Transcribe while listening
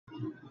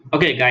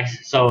Okay,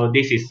 guys, so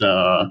this is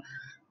the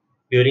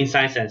building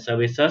science and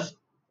services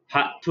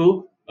part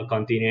 2, a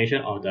continuation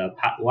of the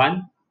part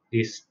 1.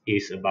 This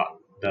is about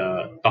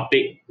the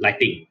topic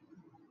lighting.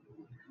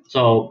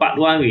 So part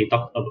 1 we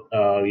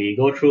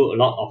go through a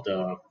lot of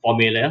the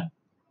formula.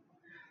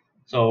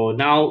 So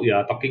now we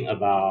are talking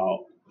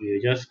about,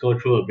 we'll just go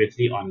through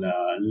briefly on the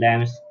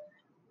lamps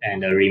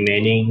and the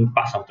remaining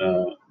parts of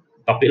the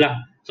topic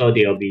lah. So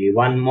there will be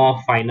one more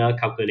final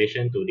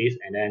calculation to this,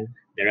 and then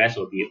the rest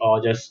will be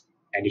all just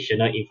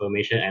additional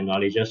information and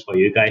knowledges for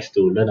you guys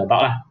to learn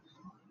about lah.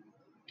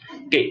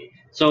 Okay,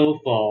 so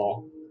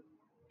for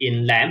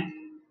in lamp,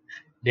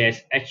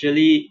 there's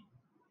actually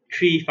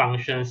three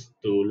functions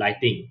to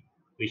lighting,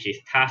 which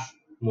is task,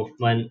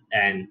 movement,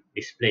 and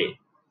display.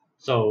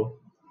 So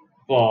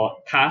for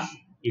task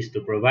is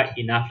to provide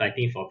enough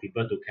lighting for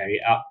people to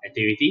carry out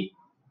activity.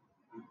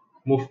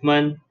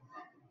 Movement,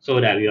 so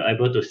that we are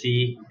able to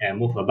see and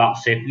move about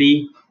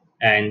safely,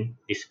 and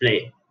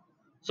display.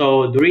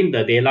 So during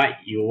the daylight,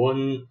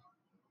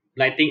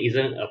 lighting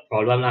isn't a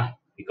problem lah,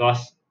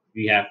 because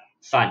we have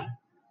sun,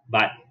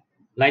 but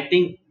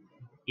lighting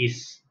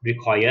is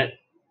required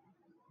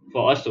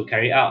for us to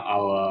carry out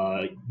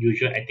our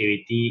usual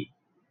activity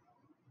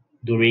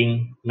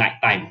during night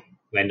time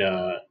when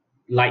the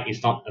light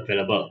is not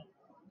available.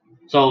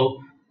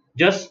 So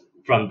just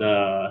from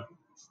the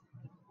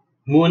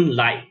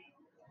moonlight,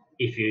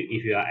 if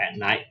you are at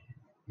night,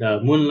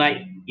 the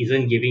moonlight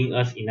isn't giving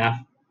us enough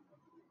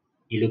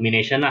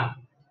illumination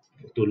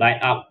to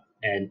light up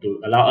and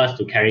to allow us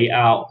to carry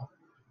out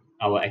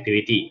our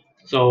activity.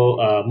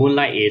 So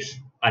moonlight is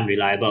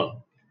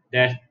unreliable.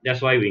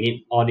 That's why we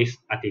need all this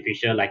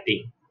artificial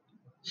lighting,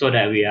 so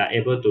that we are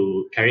able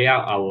to carry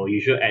out our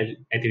usual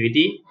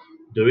activity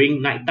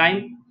during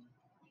nighttime,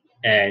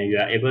 and we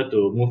are able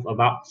to move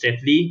about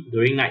safely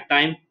during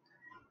nighttime,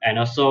 and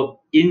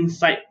also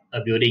inside a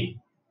building.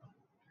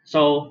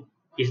 So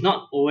it's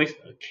not always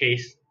a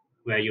case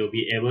where you'll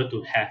be able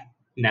to have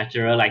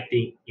natural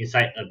lighting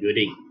inside a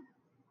building.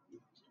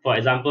 For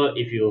example,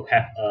 if you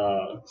have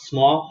a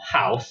small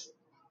house,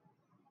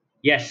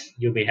 yes,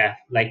 you may have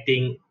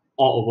lighting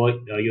all over,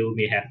 you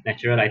may have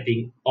natural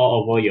lighting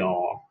all over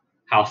your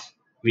house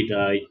with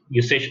the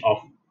usage of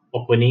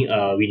opening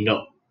a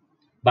window.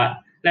 But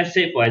let's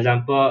say, for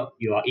example,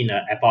 you are in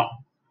an airport.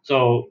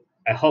 So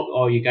I hope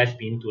all you guys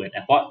been to an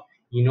airport.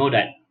 You know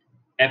that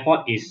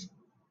airport is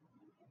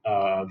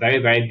a very,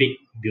 very big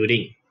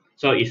building.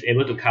 So it's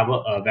able to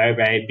cover a very,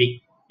 very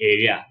big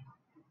area.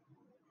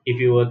 If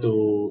you were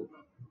to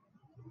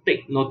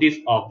take notice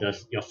of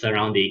your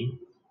surrounding,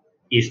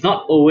 it's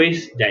not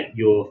always that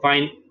you will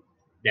find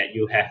that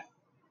you have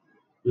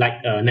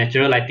like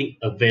natural lighting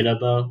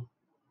available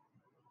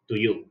to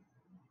you.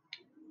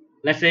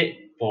 Let's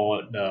say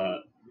for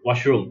the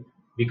washroom,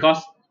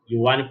 because you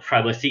want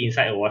privacy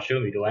inside a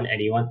washroom, you don't want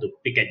anyone to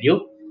pick at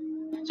you.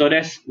 So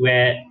that's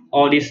where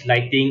all this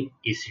lighting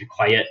is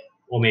required,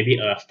 or maybe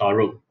a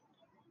storeroom,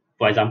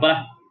 for example.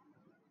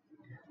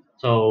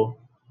 So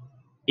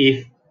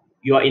if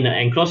you are in an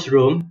enclosed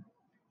room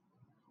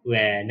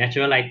where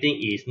natural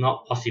lighting is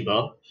not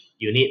possible,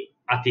 you need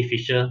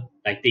artificial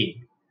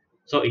lighting.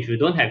 So if you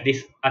don't have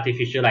this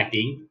artificial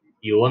lighting,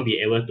 you won't be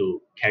able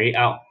to carry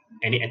out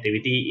any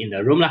activity in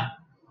the room lah.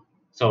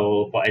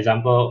 So for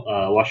example,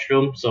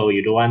 washroom, so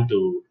you don't want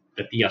to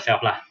dirty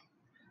yourself lah.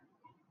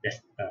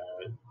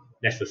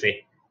 That's to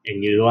say,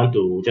 and you don't want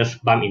to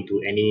just bump into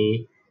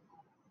any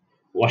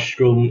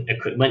washroom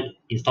equipment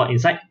installed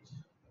inside.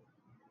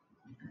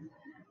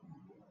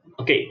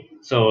 Okay,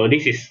 so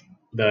this is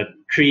the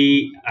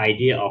three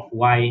idea of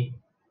why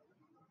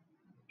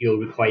you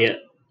require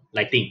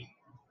lighting.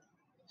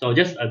 So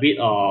just a bit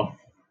of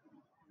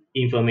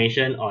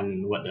information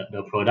on what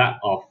the product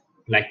of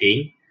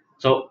lighting.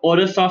 So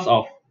other source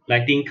of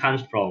lighting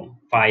comes from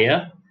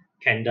fire,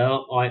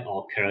 candle, oil,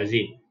 or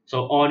kerosene.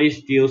 So all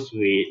this deals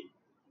with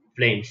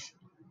flames.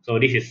 So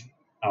this is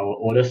our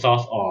older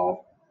source of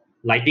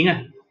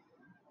lighting.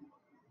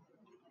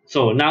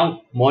 So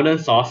now modern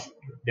source,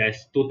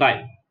 there's two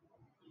types,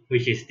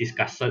 which is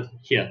discussed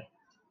here.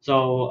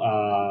 So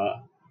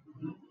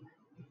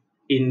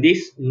in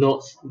these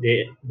notes,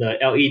 the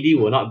LED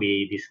will not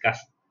be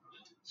discussed.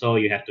 So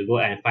you have to go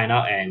and find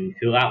out and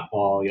fill out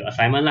for your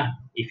assignment lah,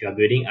 if your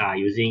building are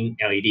using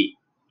LED.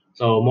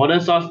 So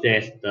modern source,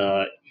 there's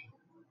the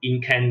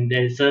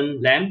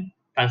incandescent lamp,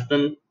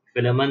 tungsten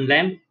filament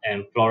lamp,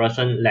 and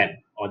fluorescent lamp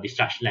or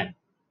discharge lamp.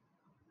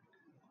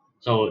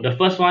 So the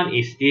first one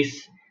is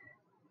this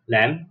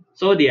lamp.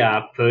 So they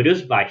are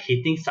produced by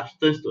heating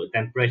substance to a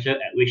temperature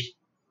at which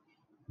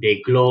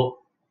they glow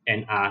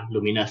and are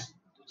luminous.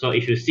 So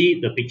if you see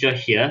the picture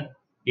here,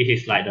 this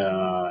is like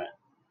the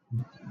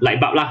light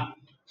bulb lah.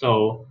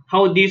 So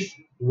how this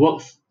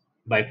works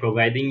by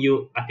providing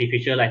you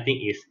artificial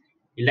lighting is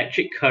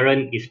electric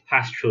current is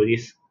passed through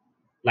this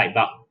light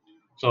bulb.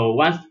 So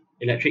once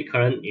electric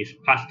current is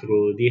passed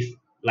through this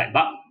light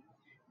bulb,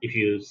 if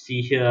you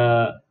see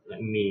here,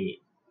 let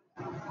me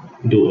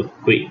do a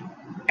quick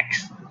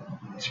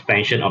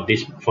expansion of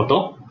this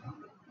photo.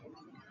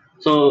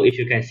 So if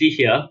you can see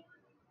here,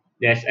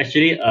 there's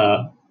actually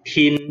a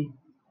thin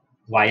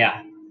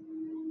wire.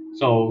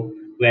 So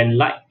when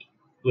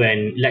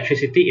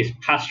electricity is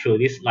passed through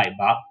this light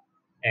bulb,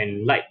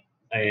 and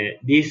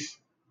this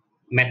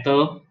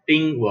metal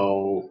thing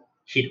will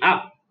heat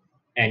up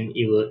and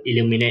it will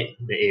illuminate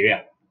the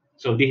area.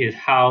 So this is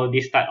how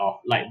this type of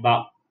light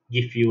bulb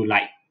give you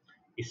light.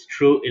 It's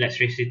through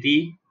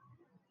electricity,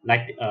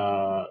 like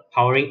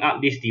powering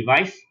up this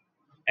device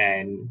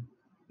and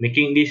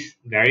making this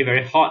very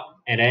very hot,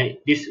 and then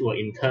this will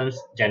in turn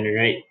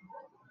generate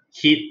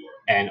heat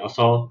and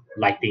also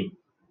lighting.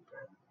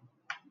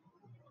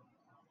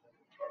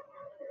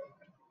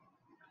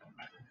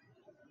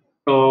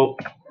 So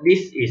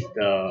this is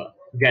the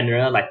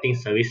general lighting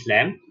service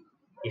lamp.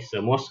 It's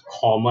the most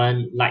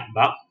common light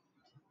bulb,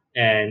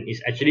 and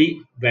it's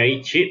actually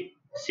very cheap,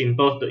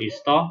 simple to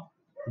install,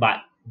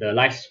 but the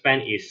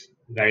lifespan is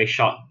very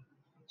short.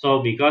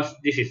 So because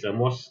this is the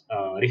most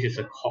this is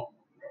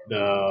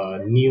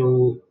the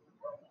new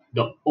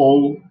the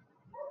old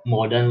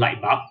modern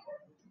light bulb,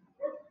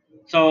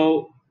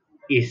 so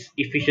its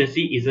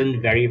efficiency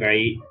isn't very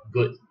very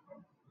good,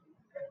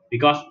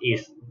 because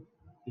it's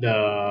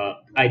the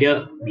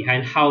idea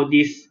behind how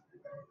this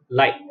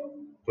light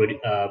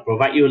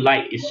provide you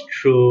light is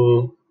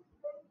through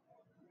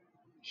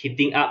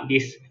heating up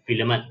this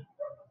filament.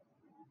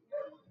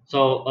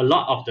 So a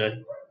lot of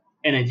the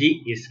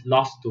energy is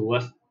lost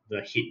towards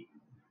the heat.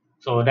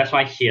 So that's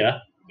why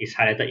here is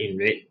highlighted in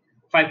red.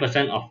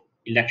 5% of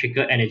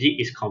electrical energy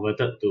is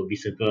converted to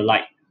visible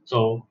light.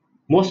 So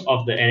most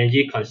of the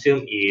energy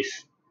consumed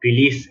is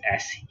released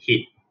as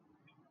heat.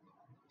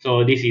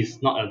 So this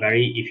is not a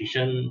very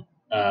efficient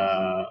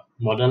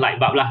modern light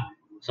bulb lah.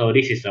 So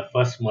this is the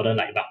first modern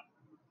light bulb.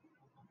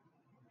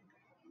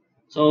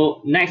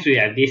 So next we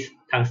have this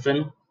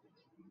tungsten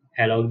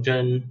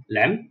halogen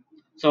lamp.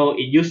 So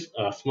it uses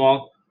a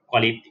small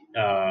quantity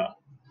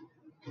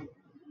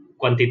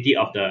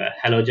of the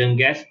halogen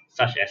gas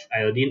such as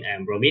iodine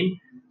and bromine.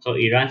 So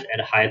it runs at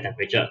a higher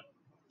temperature.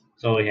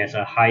 So it has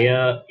a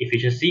higher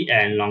efficiency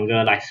and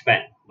longer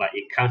lifespan, but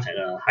it comes at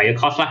a higher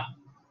cost lah.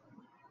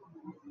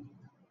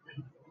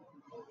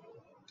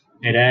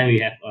 And then we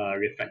have a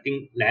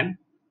reflecting lamp.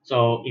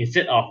 So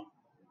instead of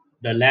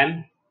the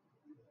lamp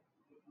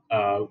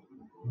uh,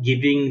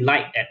 giving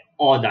light at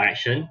all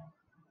direction,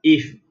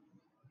 if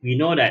we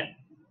know that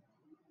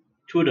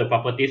through the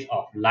properties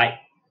of light,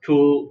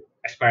 through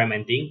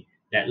experimenting,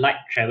 that light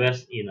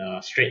travels in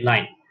a straight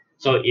line.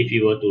 So if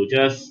you were to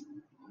just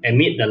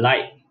emit the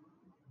light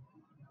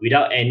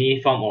without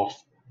any form of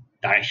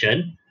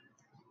direction,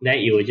 then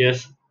it will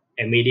just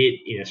emit it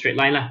in a straight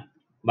line lah.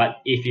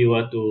 But if you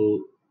were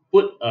to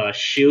put a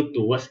shield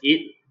towards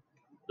it,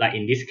 like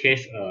in this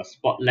case a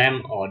spot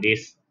lamp or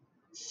this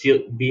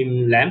sealed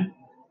beam lamp,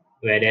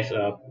 where there's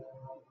a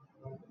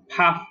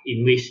path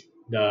in which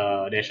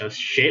there's a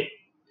shape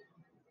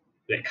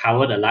that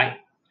cover the light,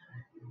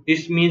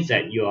 this means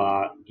that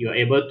you're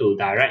able to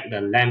direct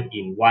the lamp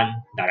in one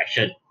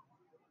direction.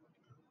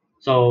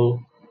 So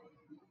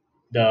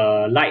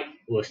the light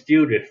will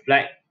still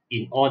reflect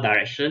in all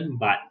direction,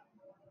 but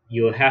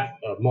you have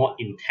a more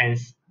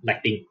intense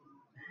lighting,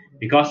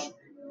 because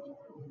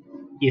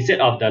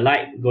instead of the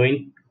light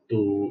going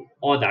to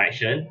all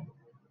direction,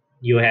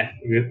 you have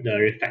the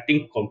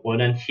reflecting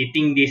component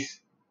hitting this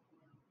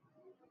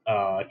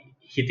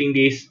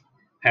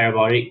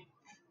parabolic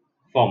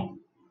form,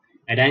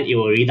 and then it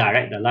will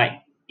redirect the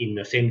light in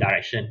the same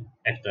direction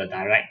as the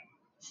direct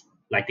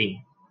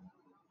lighting.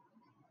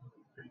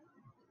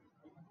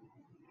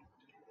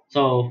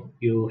 So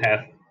you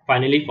have,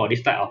 finally, for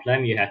this type of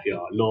lamp, you have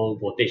your low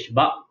voltage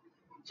bulb.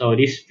 So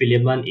this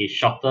filament is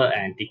shorter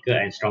and thicker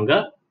and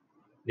stronger.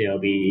 There will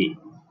be,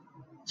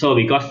 so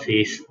because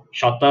it's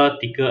shorter,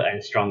 thicker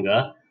and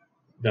stronger,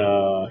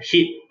 the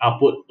heat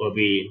output will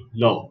be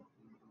low.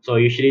 So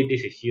usually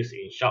this is used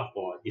in shop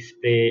for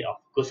display of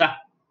goods.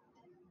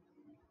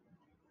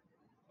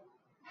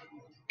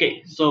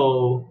 Okay,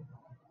 so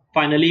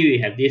finally we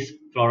have this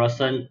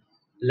fluorescent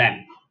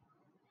lamp.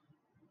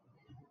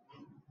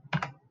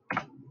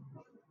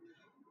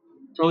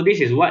 So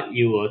this is what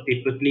you will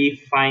typically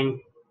find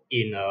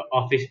in an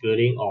office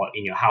building or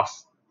in your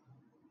house.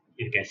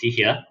 You can see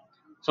here.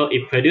 So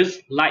it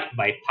produces light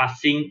by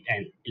passing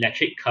an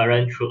electric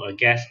current through a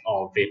gas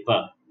or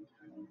vapor.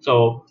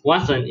 So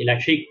once an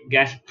electric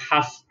gas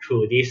passes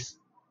through this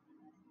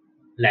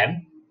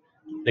lamp,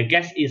 the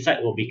gas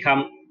inside will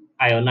become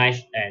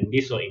ionized, and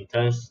this will in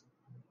turn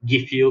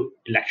give you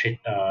electric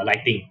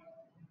lighting.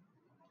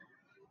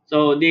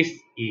 So this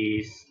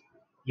is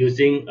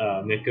using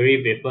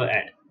mercury vapor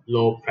at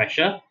low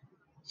pressure,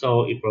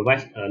 so it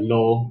provides a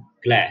low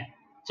glare.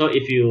 So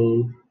if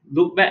you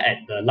look back at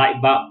the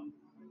light bulb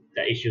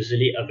that is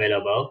usually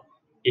available,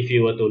 if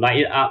you were to light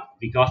it up,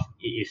 because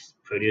it is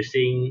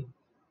producing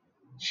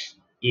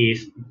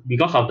is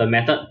because of the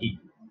method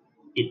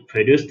it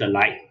produces the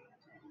light,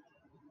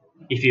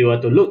 if you were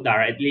to look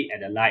directly at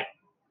the light,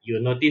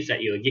 you'll notice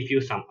that it will give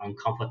you some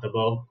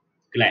uncomfortable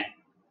glare.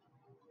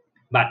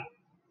 But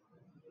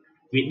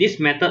with this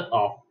method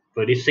of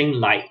producing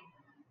light,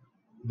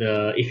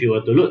 if you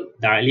were to look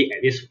directly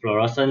at this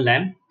fluorescent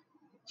lamp,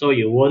 so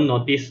you won't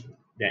notice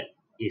that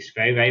it's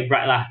very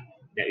bright lah,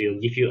 that will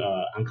give you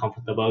a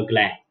uncomfortable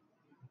glare.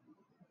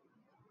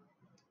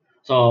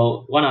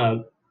 So one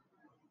of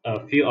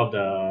a few of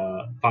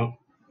the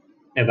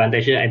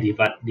advantages and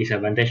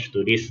disadvantage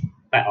to this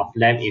type of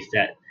lamp is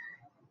that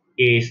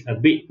it's a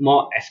bit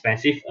more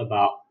expensive,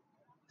 about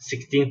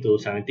 16 to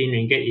 17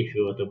 ringgit if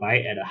you were to buy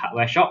it at a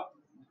hardware shop.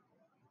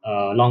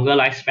 Longer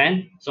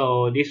lifespan,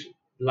 so this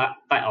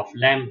type of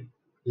lamp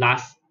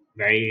lasts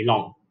very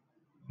long,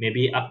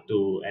 maybe up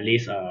to at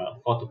least 4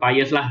 to 5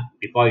 years lah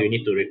before you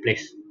need to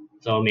replace.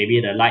 So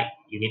maybe the light,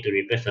 you need to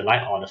replace the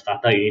light, or the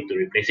starter, you need to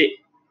replace it.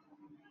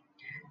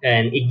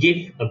 And it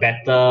gives a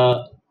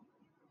better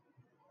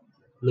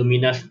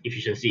luminous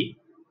efficiency.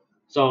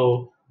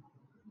 So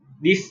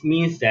this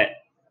means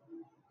that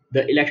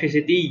the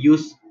electricity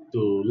used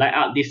to light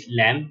up this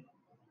lamp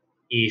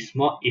is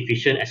more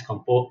efficient as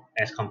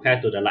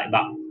compared to the light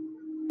bulb.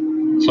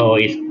 So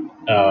it's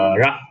a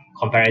rough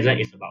comparison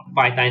is about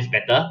 5 times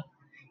better.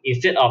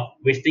 Instead of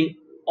wasting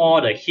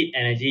all the heat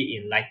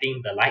energy in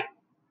lighting the light,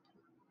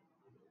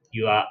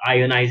 you are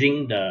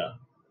ionizing the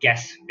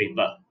gas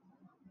vapor.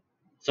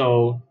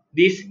 So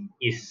this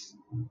is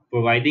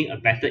providing a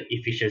better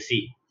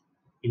efficiency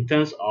in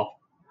terms of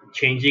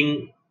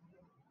changing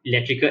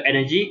electrical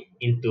energy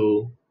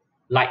into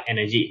light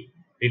energy,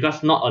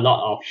 because not a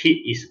lot of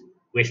heat is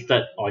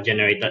wasted or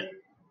generated.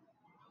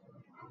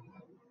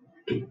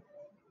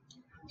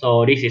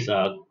 So this is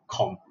a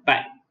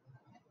compact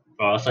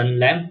fluorescent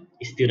lamp.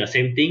 It's still the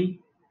same thing.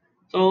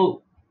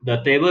 So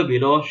the table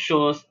below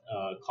shows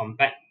a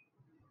compact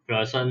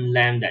fluorescent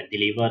lamp that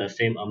deliver the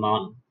same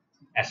amount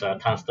as a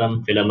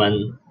tungsten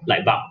filament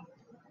light bulb,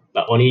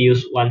 but only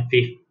use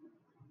 1/5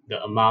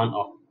 the amount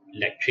of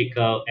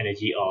electrical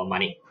energy or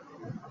money.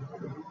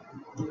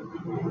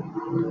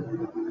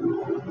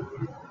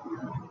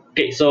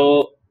 Okay,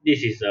 so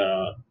this is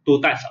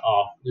two types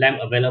of lamp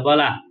available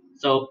lah.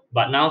 So,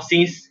 but now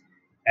since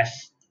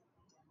as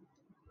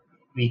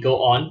we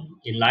go on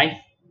in life,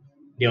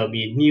 there will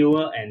be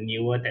newer and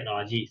newer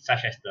technology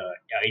such as the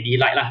LED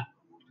light lah.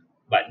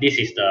 But this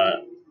is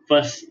the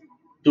first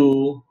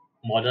two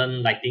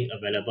modern lighting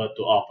available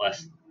to all of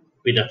us,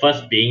 with the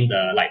first being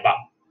the light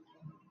bulb,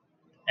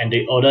 and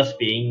the others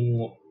being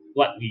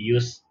what we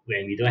use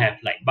when we don't have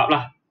light bulb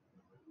lah.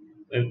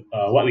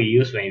 What we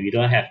use when we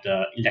don't have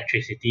the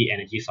electricity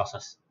energy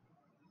sources.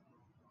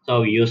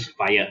 So we use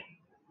fire.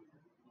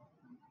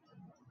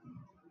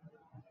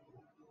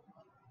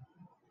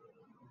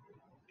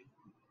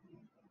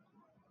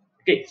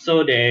 Okay,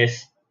 so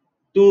there's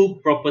two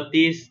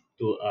properties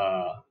to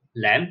a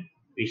lamp,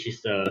 which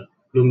is the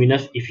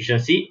luminous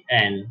efficiency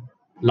and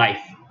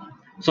life.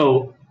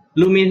 So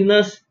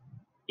luminous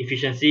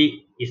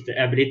efficiency is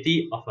the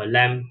ability of a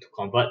lamp to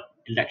convert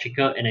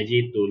electrical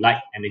energy to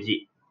light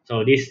energy.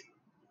 So is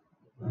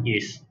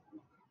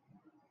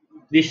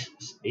this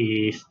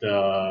is the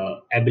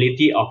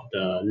ability of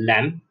the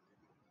lamp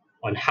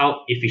on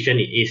how efficient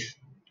it is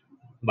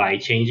by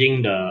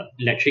changing the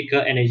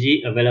electrical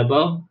energy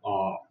available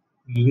or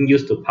being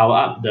used to power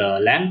up the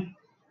lamp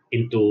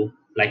into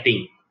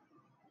lighting.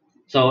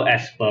 So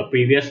as per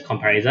previous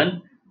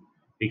comparison,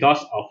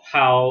 because of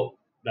how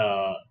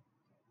the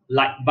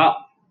light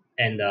bulb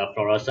and the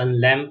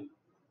fluorescent lamp,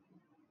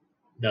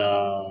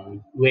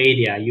 the way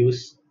they are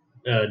used,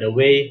 the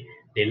way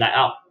they light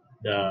up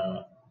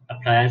the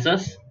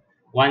appliances,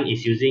 one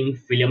is using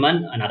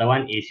filament, another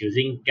one is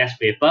using gas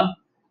vapor.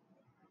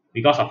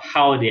 Because of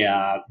how they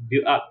are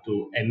built up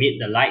to emit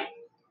the light,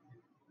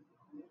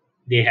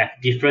 they have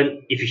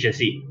different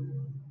efficiency.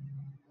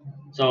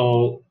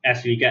 So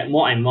as we get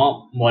more and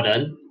more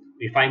modern,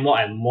 we find more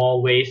and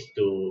more ways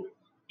to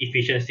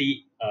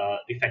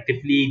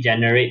effectively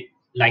generate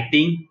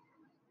lighting.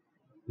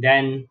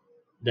 Then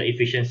the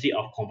efficiency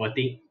of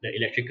converting the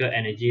electrical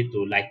energy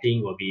to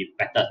lighting will be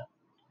better.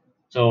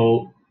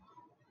 So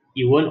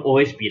it won't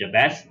always be the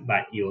best,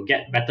 but it will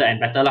get better and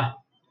better lah.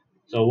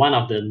 So one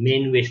of the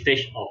main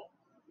wastage of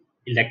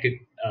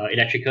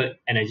electrical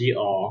energy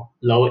or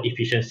lower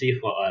efficiency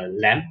for a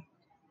lamp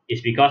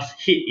is because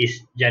heat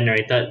is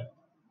generated.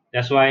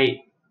 That's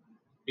why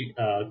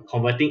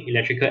converting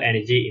electrical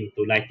energy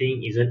into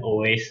lighting isn't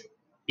always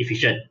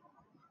efficient.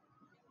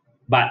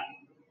 But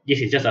this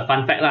is just a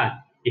fun fact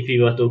lah. If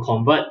you were to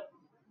convert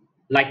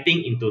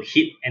lighting into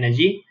heat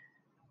energy,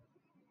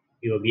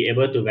 you will be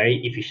able to very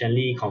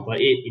efficiently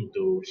convert it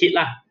into heat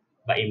lah.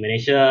 But in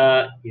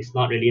Malaysia, it's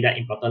not really that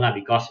important lah,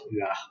 because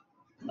we are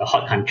a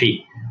hot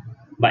country.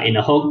 But in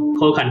a whole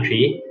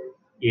country,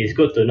 it is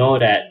good to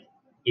know that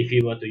if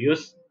you were to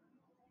use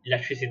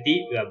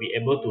electricity, we will be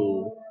able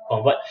to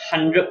convert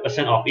 100%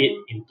 of it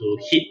into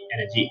heat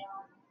energy.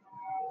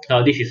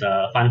 So this is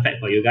a fun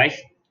fact for you guys.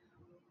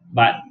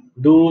 But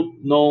do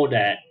know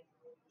that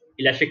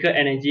electrical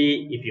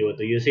energy, if you were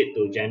to use it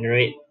to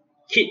generate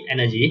heat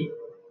energy,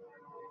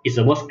 is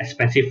the most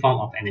expensive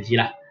form of energy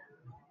lah.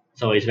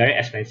 So it's very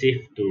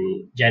expensive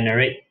to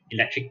generate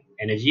electric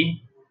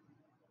energy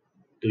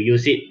to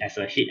use it as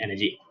a heat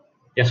energy.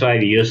 That's why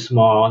we use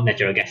more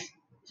natural gas.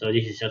 So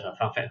this is just a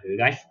fun fact for you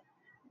guys.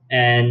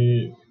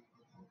 And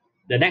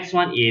the next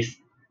one is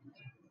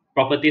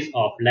properties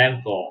of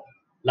lamp for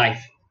life.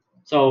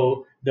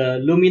 So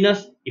the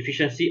luminous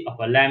efficiency of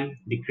a lamp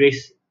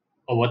decrease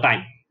over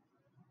time.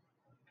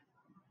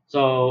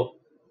 So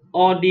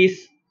all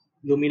these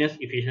luminous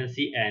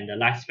efficiency and the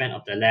lifespan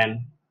of the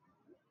lamp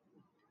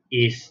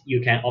is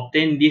you can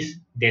obtain this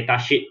data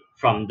sheet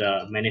from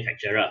the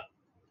manufacturer.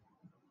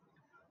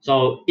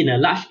 So in a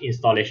large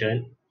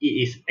installation, it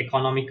is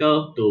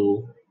economical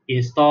to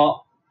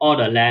install all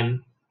the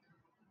lamp,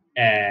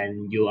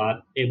 and you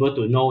are able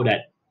to know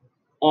that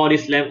all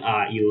these lamp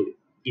are you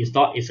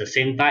installed is the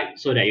same type,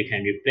 so that you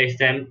can replace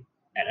them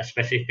at a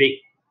specific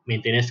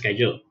maintenance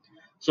schedule.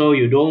 So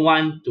you don't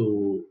want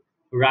to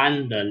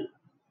run the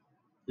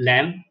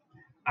lamp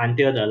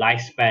until the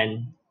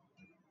lifespan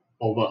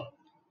over.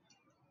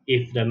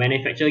 If the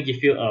manufacturer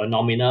give you a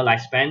nominal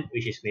lifespan,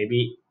 which is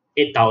maybe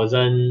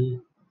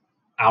 8,000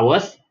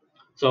 hours,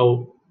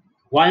 so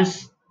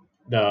once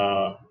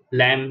the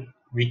lamp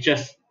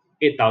reaches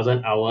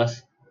 8,000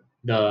 hours,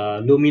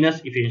 the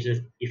luminous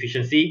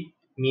efficiency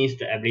means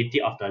the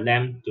ability of the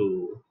lamp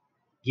to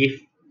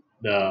give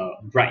the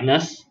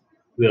brightness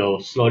will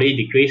slowly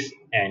decrease,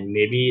 and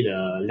maybe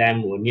the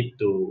lamp will need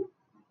to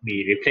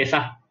be replaced.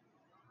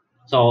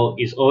 So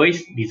it's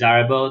always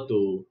desirable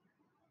to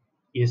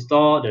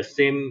install the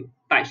same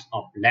types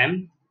of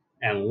lamp,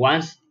 and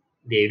once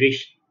they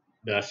reach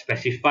the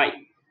specified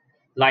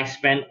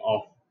lifespan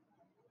of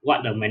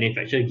what the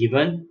manufacturer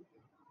given,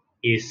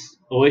 is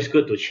always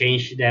good to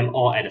change them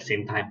all at the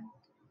same time.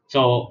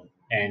 So,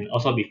 and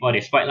also before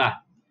they spoil lah.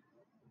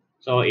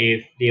 So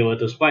if they were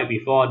to spoil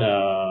before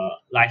the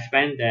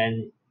lifespan,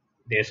 then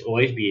there's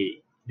always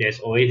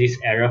this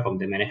error from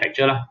the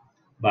manufacturer lah.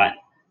 But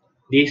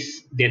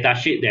this data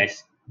sheet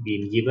that's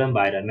been given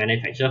by the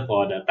manufacturer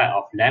for the type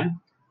of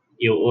lamp,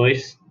 it will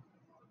always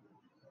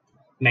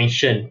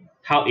mention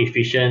how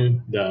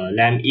efficient the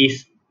lamp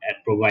is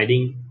at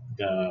providing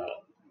the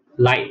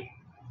light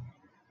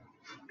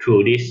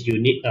through this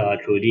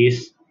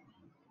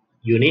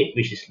unit,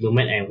 which is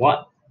lumen and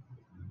watt,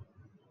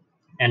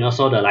 and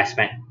also the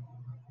lifespan.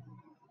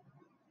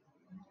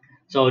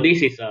 So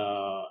this is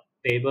a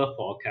table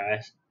for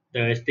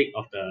characteristic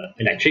of the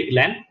electric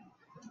lamp.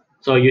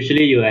 So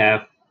usually you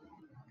have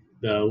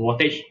the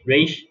voltage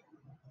range,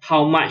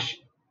 how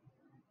much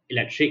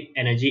electric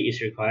energy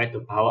is required to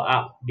power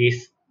up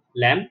this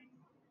lamp,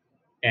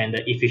 and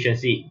the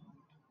efficiency.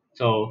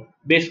 So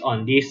based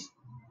on this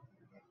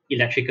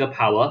electrical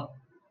power,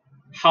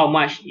 how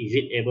much is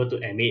it able to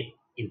emit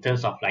in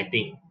terms of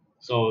lighting.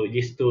 So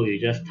these two, you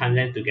just time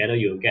them together,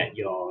 you'll get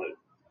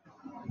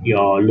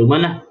your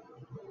lumen.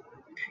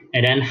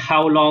 And then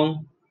how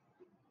long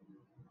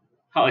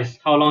is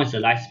the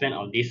lifespan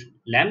of this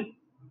lamp,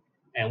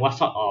 and what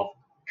sort of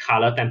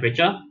color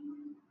temperature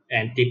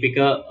and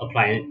typical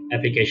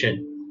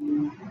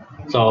application.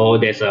 So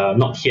there's a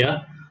note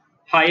here.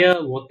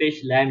 Higher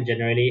voltage lamp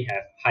generally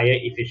have higher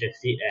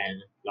efficiency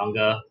and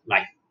longer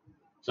life.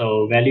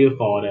 So value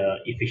for the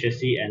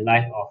efficiency and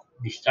life of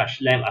discharge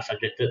lamp are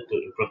subjected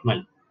to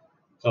improvement.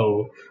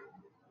 So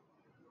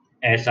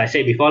as I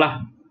said before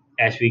lah,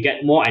 as we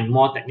get more and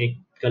more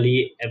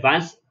technically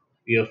advanced,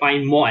 we will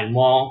find more and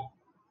more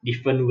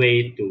different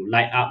way to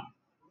light up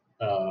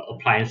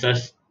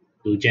appliances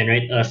to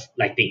generate us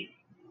lighting.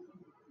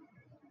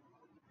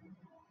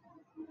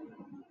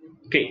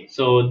 Okay,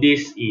 so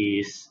this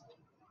is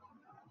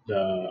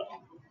the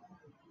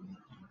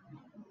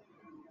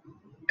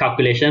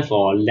calculation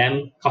for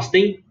lamp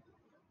costing.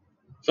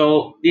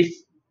 So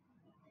these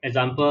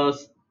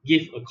examples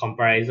give a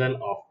comparison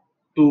of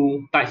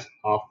two types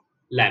of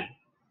lamp,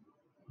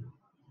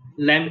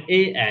 lamp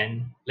A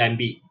and lamp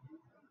B.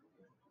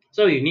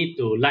 So you need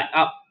to light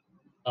up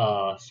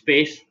a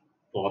space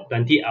for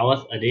 20 hours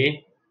a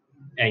day,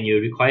 and you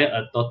require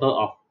a total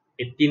of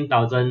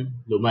 18,000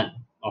 lumen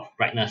of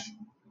brightness.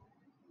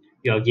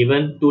 You are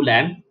given two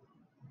lamps,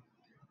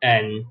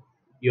 and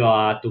you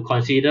are to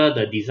consider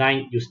the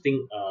design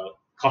using a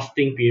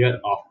costing period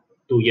of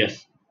 2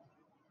 years.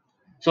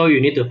 So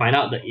you need to find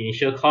out the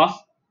initial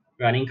cost,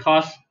 running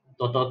cost,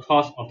 total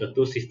cost of the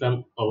two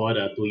systems over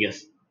the 2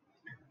 years.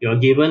 You are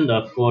given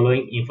the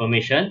following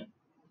information: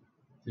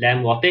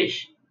 lamp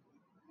wattage,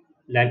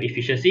 lamp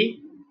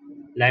efficiency,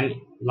 lamp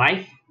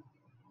life,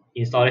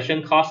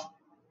 installation cost,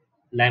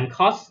 lamp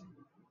cost,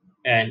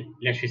 and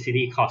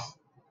electricity cost.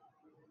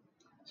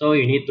 So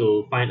you need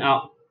to find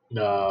out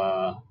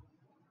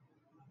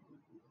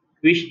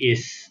which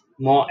is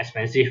more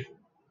expensive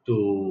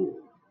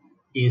to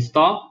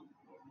install,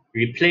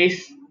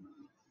 replace,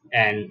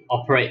 and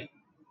operate,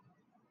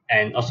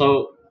 and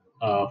also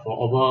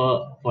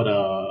for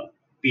the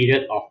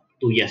period of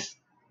 2 years.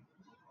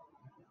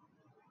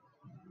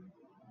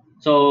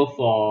 So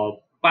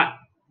for part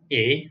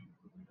A,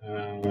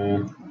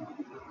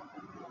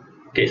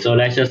 okay, so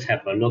let's just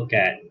have a look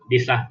at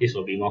this lah. This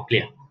will be more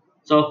clear.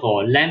 So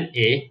for lamp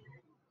A,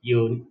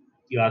 you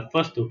are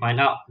first to find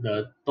out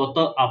the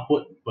total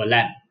output per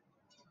lamp.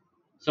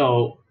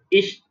 So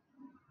each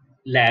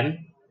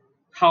lamp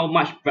how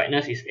much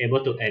brightness is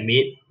able to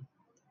emit,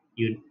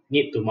 you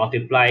need to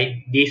multiply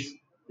this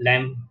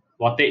lamp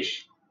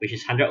voltage, which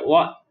is 100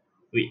 watt,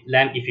 with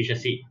lamp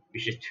efficiency,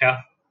 which is 12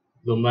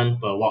 lumen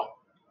per watt.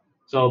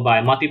 So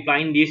by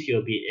multiplying this,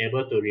 you'll be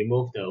able to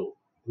remove the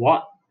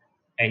watt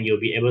and you'll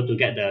be able to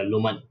get the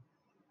lumen,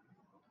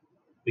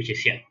 which is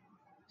here.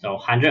 So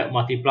 100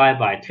 multiplied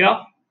by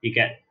 12, you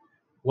get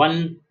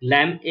one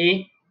lamp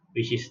A,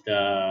 which is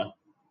the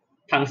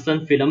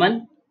tungsten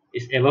filament,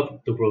 is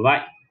able to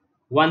provide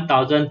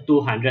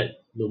 1200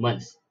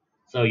 lumens.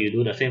 So you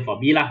do the same for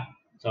B lah.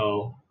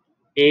 So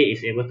A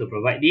is able to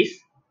provide this,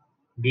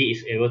 B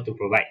is able to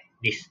provide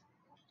this.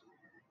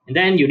 And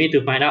then you need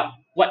to find out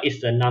what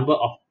is the number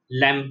of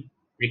lamp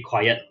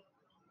required.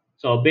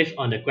 So based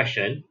on the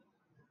question,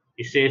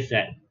 it says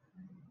that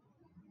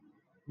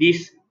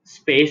this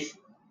space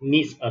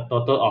needs a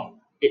total of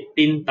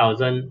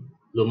 18,000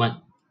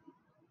 lumen.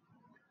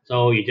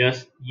 So you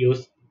just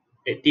use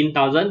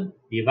 18,000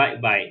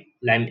 divided by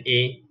lamp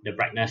A, the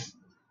brightness,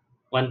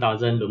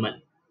 1,000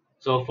 lumen.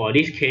 So for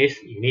this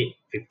case, you need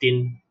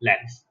 15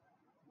 lamps.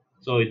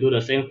 So you do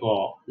the same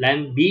for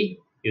lamp B,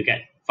 you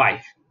get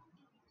 5.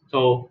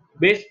 So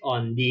based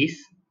on this,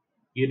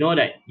 you know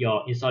that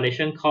your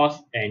installation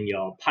cost and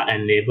your part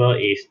and labor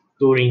is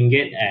 2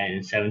 ringgit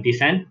and 70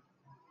 cents.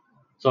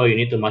 So you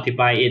need to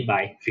multiply it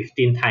by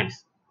 15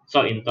 times.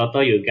 So in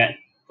total, you get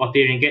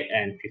 40 ringgit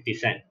and 50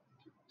 cents.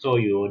 So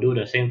you will do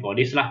the same for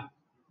this lah.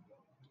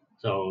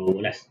 So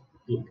let's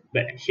look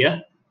back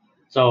here.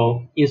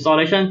 So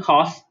installation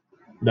cost,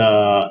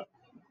 the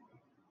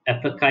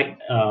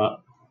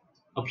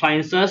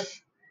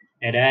appliances,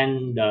 and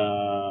then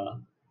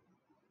the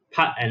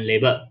part and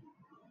labor.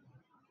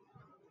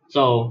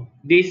 So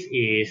this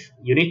is,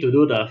 you need to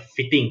do the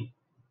fitting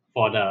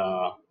for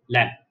the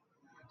lamp.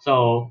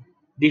 So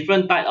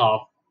different type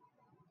of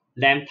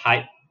lamp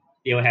type,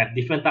 they will have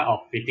different type of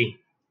fitting.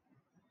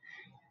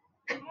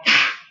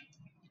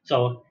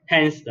 So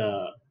hence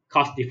the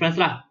cost difference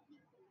lah.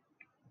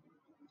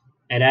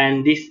 And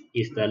then this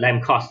is the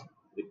lamp cost,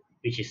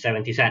 which is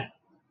 70 cents.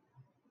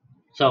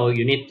 So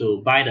you need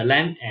to buy the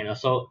lamp and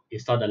also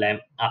install the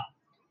lamp up.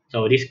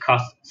 So this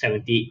costs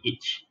 70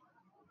 each.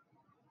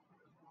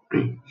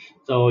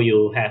 So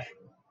you have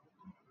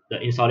the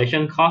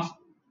installation cost,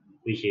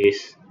 which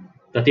is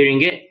 30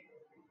 ringgit,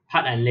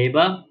 part and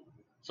labor.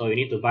 So you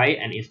need to buy it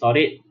and install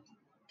it,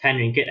 10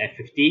 ringgit and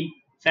 50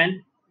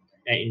 cents.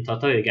 And in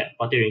total, you get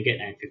 40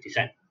 ringgit and 50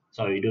 cents.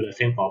 So you do the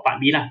same for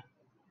part B lah.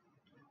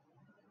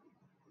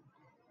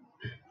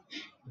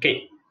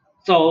 Okay,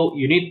 so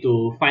you need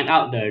to find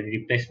out the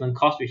replacement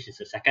cost, which is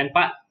the second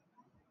part,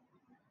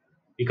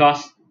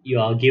 because you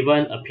are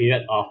given a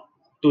period of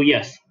 2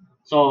 years.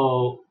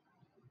 So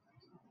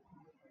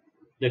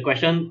the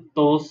question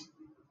tells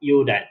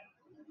you that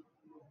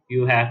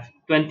you have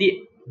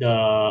 20,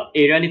 the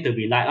area need to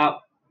be light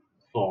up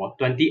for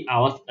 20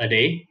 hours a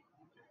day.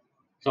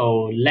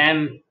 So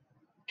lamp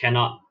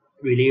cannot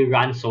really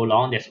run so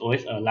long. There's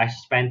always a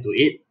lifespan to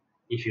it.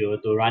 If you were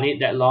to run it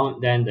that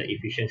long, then the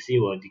efficiency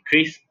will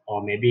decrease,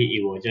 or maybe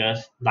it will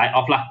just die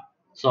off lah.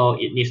 So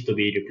it needs to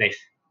be replaced.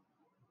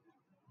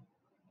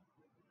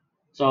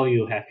 So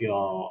you have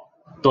your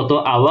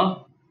total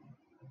hour,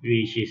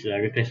 which is the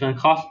replacement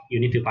cost. You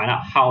need to find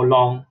out how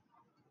long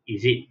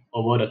is it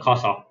over the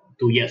course of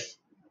 2 years.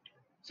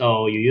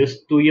 So you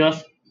use 2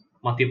 years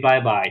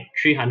multiplied by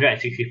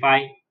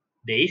 365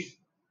 days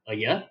a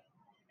year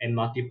and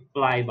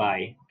multiply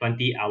by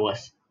 20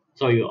 hours.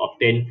 So you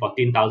obtain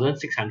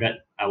 14,600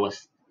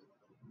 hours.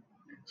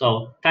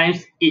 So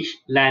times each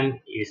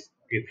lamp is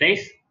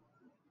replaced,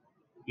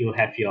 you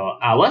have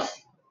your hours,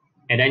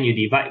 and then you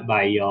divide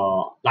by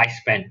your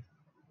lifespan.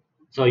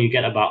 So you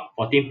get about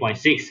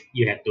 14.6.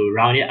 You have to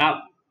round it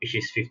up, which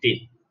is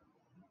 15.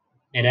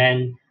 And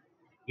then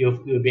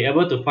you'll be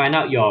able to find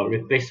out your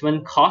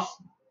replacement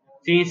cost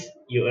since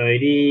you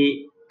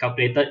already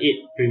calculated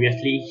it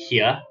previously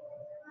here,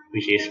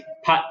 which is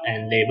part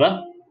and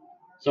labor.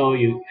 So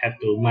you have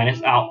to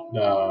minus out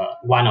the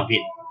one of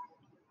it,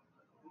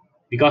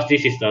 because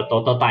this is the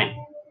total time.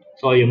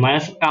 So you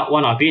minus out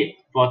one of it,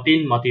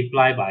 14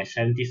 multiplied by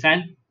 70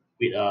 cents,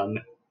 with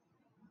a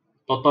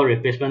total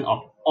replacement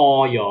of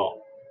all your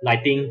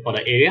lighting for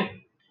the area,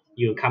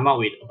 you come out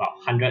with about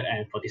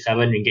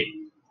 147 ringgit.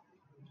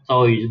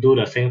 So you do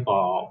the same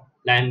for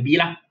lamp B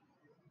lah.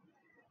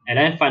 And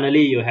then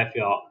finally you have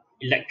your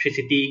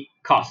electricity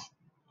cost.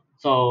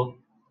 So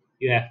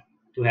you have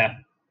to have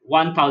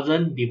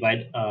 100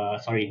 divided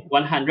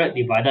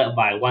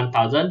by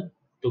 1000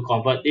 to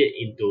convert it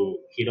into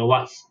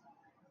kilowatts,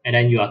 and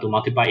then you have to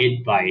multiply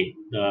it by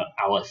the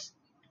hours.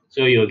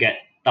 So you'll get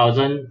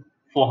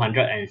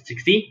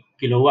 1460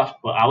 kilowatts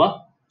per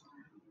hour.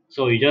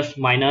 So you just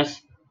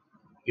minus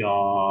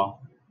your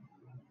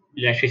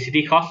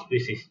electricity cost,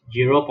 which is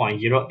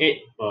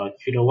 0.08 per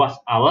kilowatts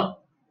hour.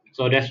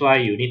 So that's why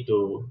you need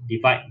to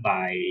divide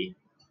by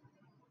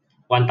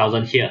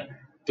 1000 here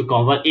to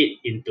convert it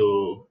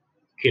into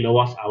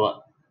kilowatts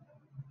hour.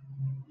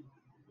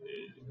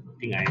 I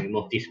think I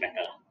remove this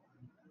better.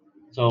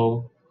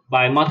 So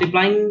by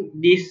multiplying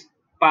this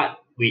part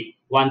with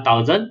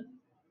 1000,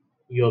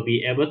 you'll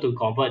be able to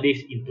convert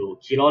this into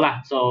kilo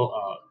lah. So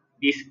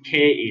this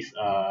K is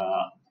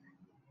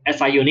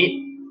SI unit,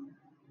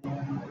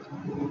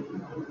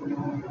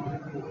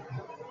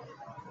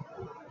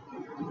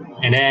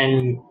 and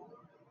then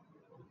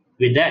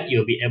with that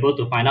you'll be able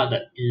to find out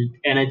the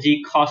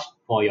energy cost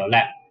for your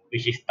lamp,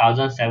 which is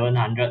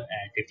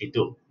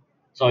 1752.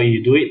 So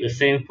you do it the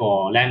same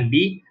for lamp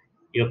B,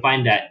 you'll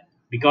find that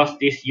because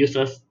this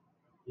uses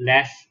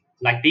less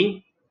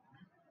lighting,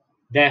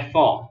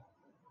 therefore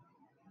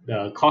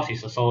the cost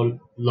is also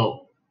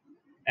low,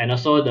 and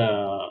also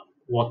the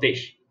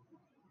wattage.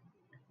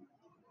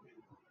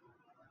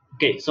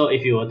 Okay, so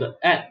if you were to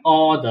add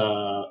all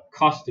the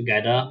costs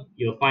together,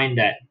 you'll find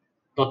that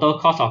total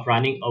cost of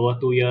running over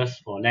 2 years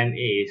for lamp A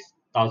is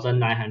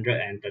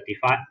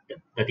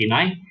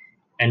 1939,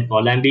 and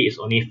for lamp B is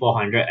only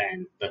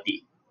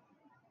 430.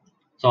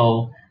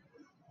 So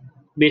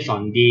based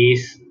on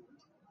this,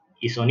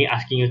 it's only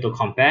asking you to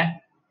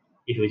compare.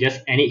 If you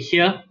just end it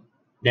here,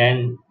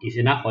 then it's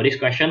enough for this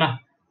question lah.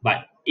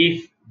 But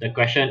if the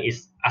question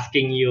is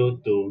asking you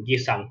to give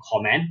some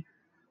comment,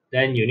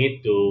 then you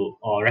need to,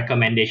 or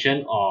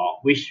recommendation, or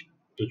which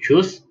to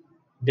choose,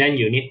 then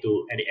you need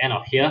to, at the end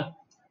of here,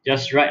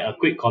 just write a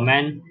quick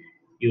comment.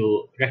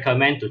 You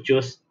recommend to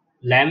choose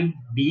lamp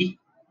B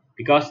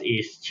because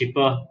it's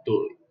cheaper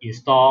to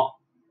install,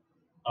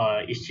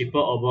 it's cheaper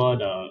over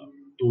the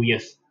 2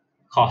 years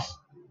cost,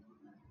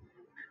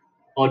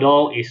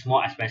 although it's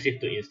more expensive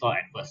to install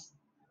at first.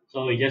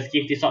 So you just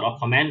give this sort of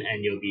comment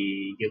and you'll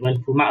be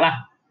given full mark lah.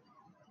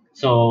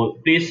 So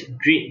please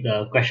read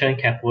the question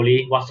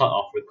carefully, what sort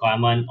of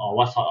requirement or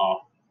what sort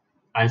of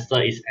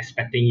answer is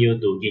expecting you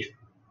to give.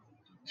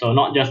 So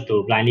not just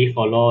to blindly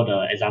follow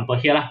the example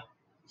here lah.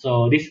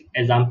 So this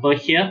example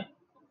here,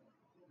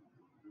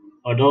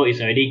 although it's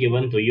already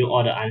given to you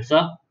all the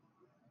answer,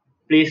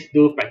 please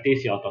do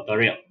practice your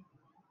tutorial.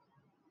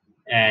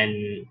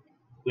 And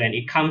when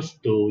it comes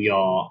to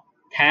your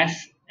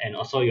test and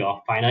also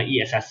your final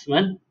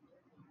e-assessment,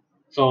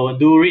 so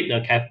do read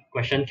the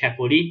question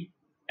carefully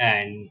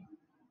and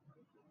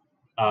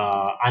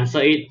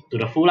answer it to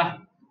the full lah.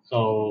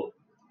 So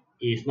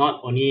it's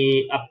not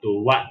only up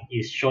to what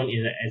is shown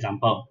in the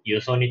example. You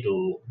also need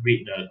to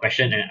read the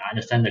question and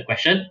understand the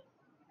question.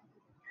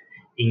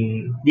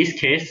 In this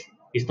case,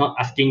 it's not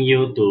asking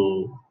you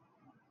to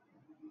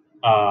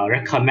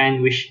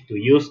recommend which to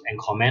use and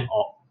comment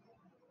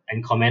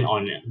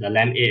on the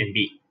lamp A and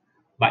B.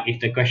 But if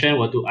the question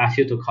were to ask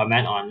you to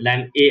comment on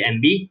lamp A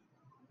and B,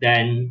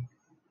 then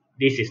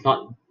this is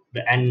not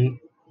the end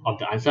of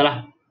the answer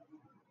lah.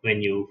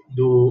 When you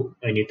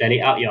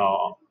tally out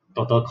your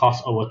total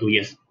cost over 2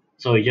 years.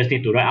 So you just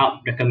need to write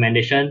out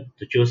recommendation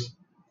to choose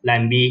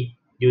lamp B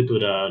due to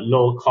the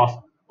low cost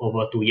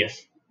over 2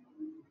 years.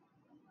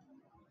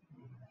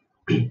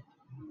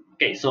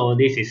 Okay, so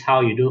this is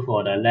how you do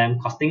for the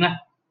lamp costing lah.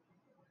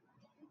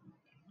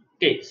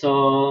 Okay,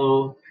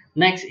 so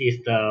next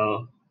is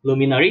the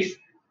luminaries.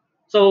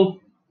 So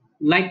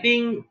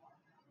lighting,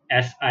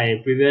 as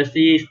I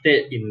previously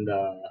stated in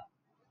the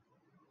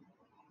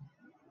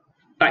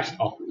types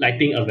of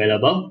lighting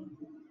available,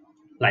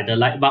 like the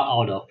light bulb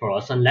or the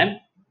fluorescent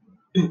lamp,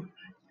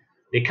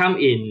 they come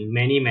in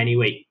many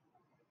ways.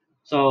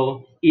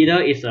 So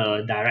either it's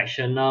a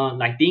directional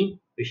lighting,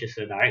 which is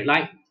a direct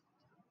light.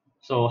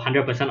 So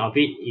 100% of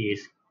it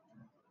is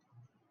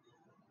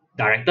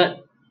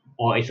directed,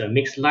 or it's a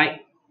mixed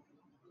light,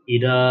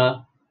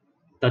 either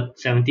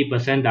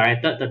 70%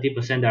 directed,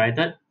 30%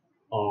 directed,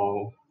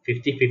 or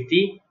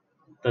 50-50,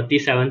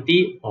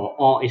 30-70, or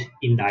all is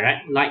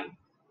indirect light.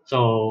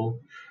 So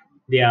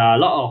there are a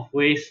lot of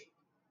ways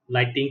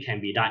lighting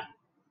can be done.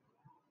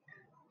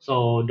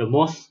 So the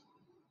most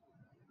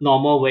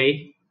normal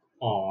way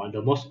or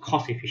the most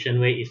cost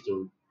efficient way is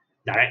to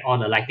direct all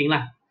the lighting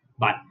lah.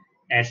 But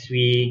as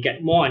we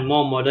get more and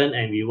more modern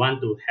and we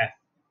want to have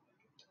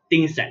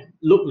things that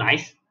look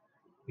nice,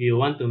 we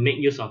want to make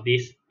use of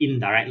this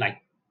indirect light.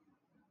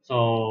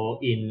 So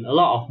in a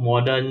lot of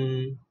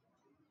modern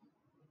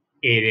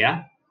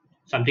area,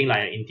 something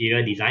like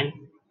interior design,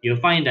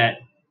 you'll find that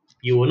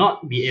you will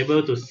not be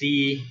able to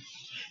see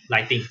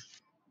lighting.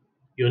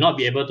 You will not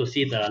be able to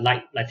see the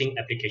lighting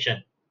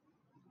application.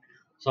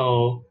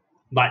 So,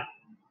 but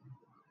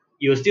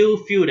you still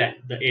feel that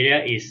the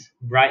area is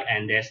bright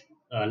and there's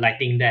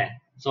lighting there.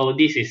 So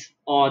this is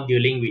all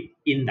dealing with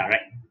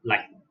indirect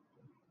light.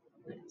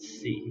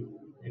 Let's see.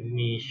 Let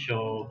me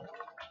show.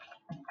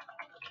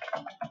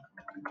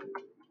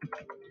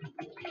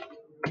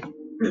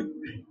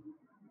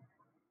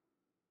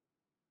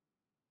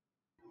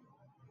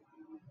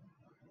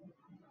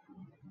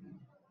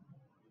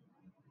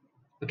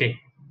 Okay.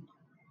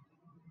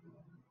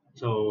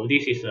 So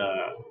this is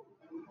a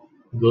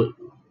good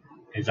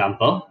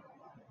example.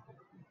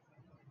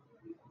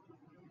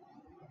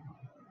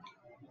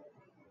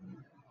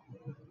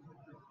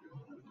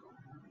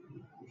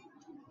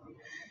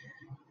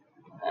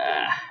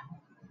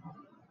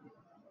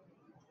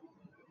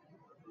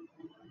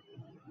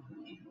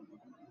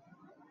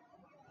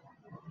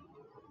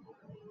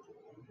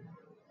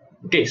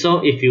 Okay,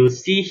 so if you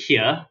see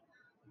here,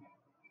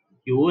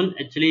 you won't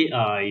actually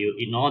you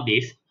ignore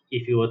this.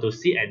 If you were to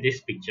see at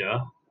this picture,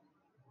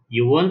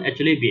 you won't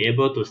actually be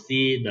able to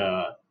see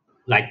the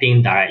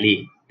lighting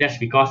directly. That's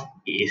because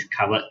it is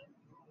covered.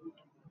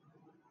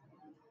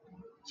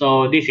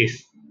 So this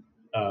is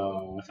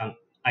some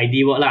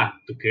ID work lah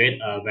to create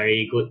a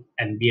very good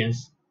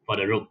ambience for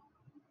the room.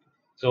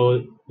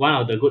 So one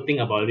of the good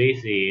thing about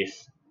this is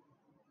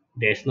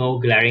there's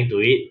no glaring to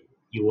it.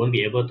 You won't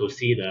be able to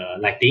see the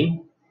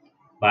lighting,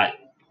 but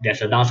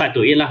there's a downside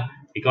to it lah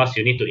because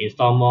you need to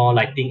install more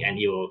lighting and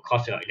it will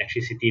cause your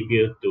electricity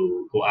bill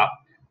to go up.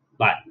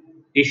 But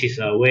this is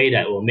a way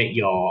that will make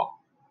your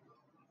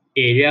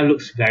area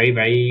looks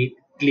very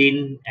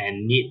clean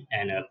and neat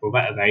and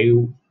provide a very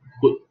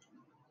good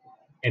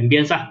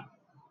ambience lah.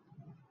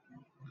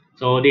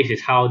 So this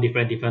is how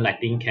different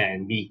lighting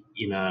can be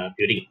in a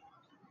building.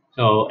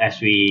 So as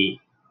we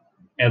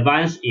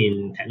advance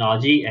in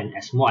technology and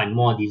as more and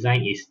more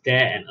design is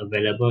there and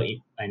available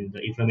and the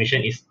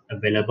information is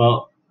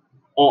available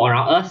all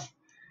around us,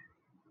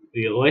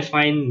 we always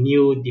find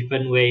new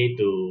different way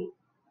to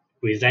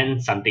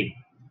present something.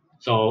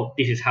 So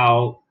this is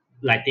how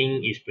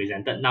lighting is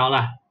presented now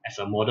lah as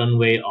a modern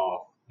way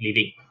of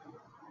living.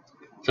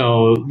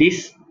 So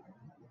this,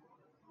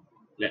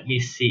 let me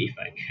see if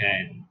I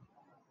can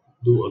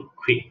do a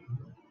quick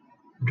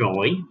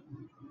drawing.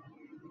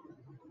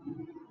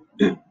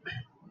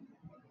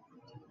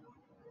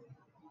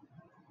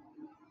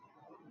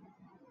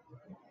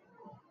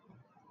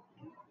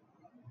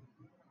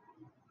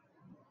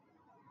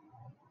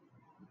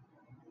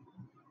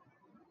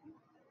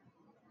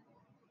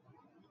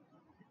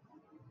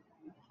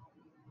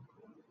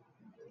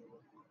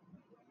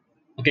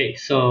 Okay,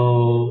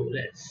 so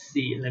let's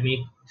see. Let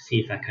me see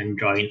if I can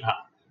draw it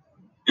up.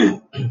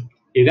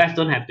 You guys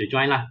don't have to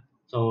join lah.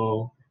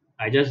 So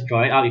I just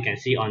draw it out. You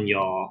can see on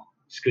your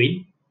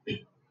screen.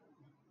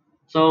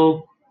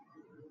 So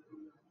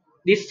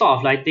this sort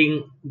of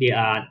lighting, they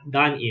are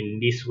done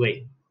in this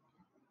way.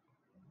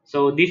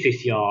 So this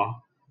is your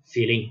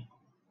ceiling.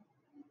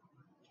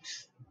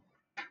 It's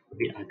a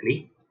bit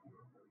ugly.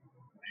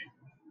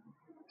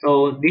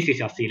 So this is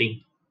your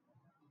ceiling.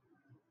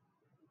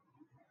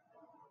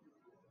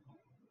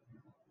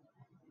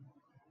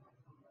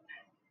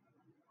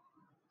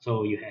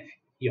 So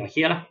you're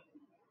here lah.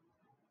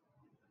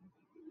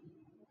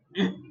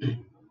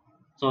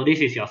 So this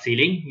is your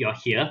ceiling. You're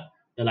here.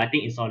 The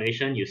lighting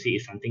installation you see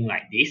is something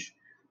like this.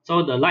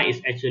 So the light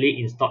is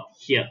actually installed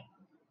here.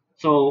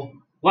 So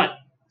what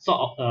sort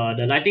of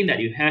the lighting that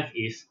you have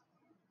is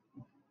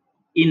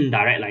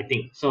indirect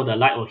lighting. So the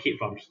light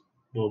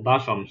will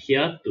bounce from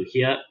here to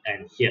here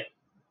and here.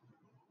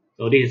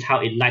 So this is how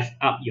it lights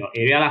up your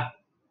area lah.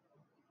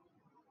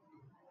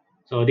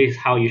 So this is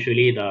how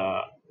usually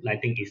the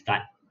lighting is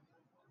done.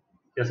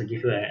 Just to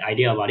give you an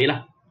idea about it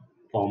lah,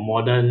 for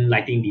modern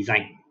lighting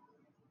design.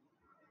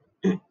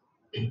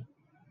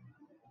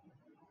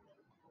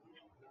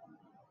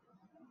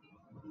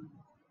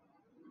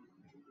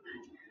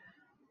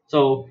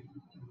 So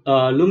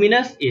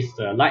luminous is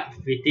the light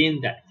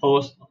fitting that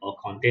holds or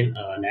contain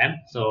a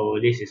lamp. So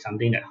this is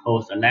something that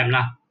holds a lamp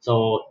lah.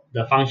 So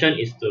the function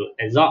is to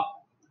absorb,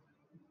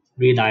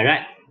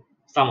 redirect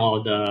some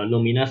of the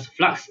luminous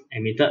flux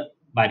emitted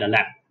by the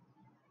lamp.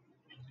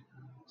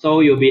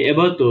 So you'll be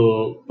able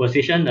to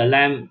position the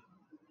lamp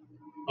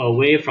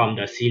away from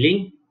the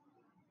ceiling,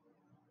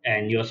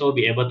 and you also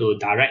be able to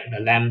direct the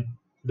lamp,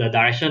 the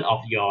direction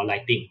of your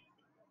lighting.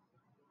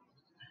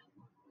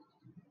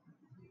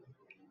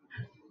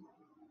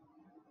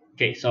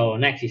 Okay, so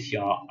next is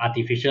your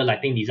artificial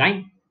lighting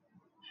design.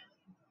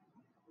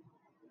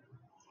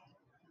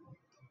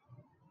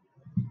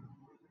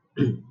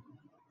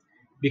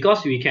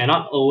 Because we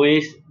cannot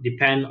always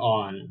depend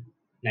on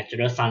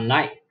natural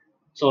sunlight,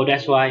 so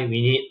that's why we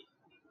need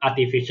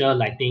artificial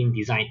lighting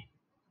design.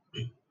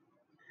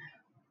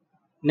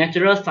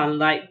 Natural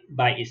sunlight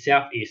by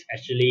itself is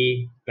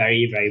actually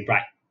very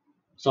bright.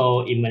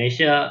 So in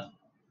Malaysia,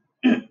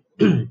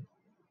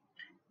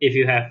 if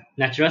you have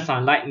natural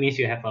sunlight, means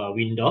you have a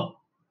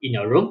window in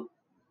your room.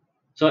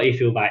 So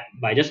if you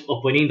by just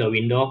opening the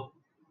window,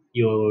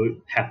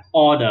 you have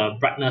all the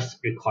brightness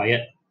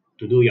required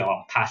to do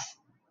your task.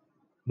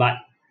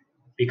 But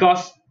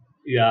because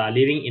we are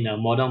living in a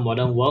modern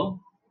world,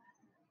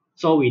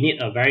 so we need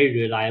a very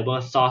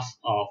reliable source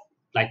of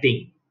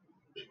lighting.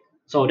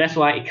 So that's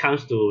why it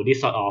comes to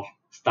this sort of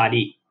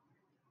study.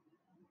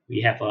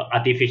 We have an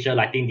artificial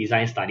lighting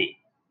design study.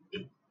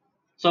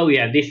 So we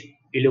have this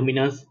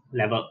illuminance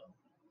level.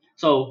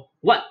 So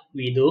what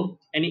we do,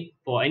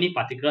 for any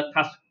particular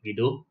task we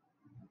do,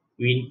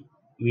 we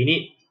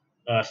need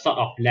a sort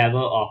of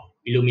level of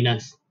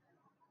illuminance.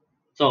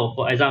 So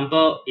for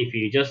example, if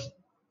you just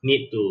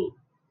need to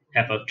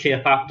have a clear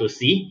path to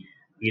see,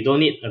 you don't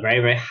need a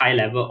very high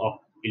level of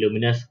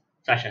illuminance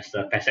such as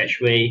the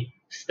passageway,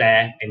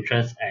 stair,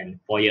 entrance, and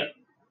foyer.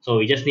 So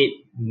we just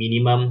need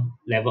minimum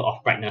level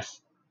of brightness.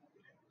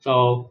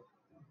 So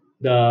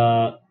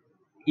the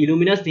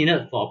illuminance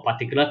needed for a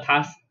particular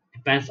task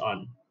depends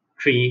on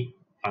three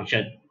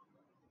functions.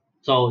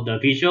 So the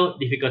visual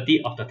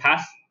difficulty of the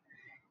task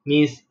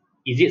means,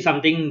 is it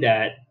something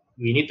that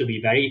we need to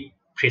be very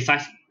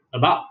precise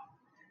about?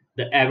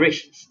 The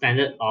average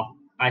standard of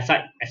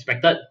eyesight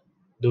expected,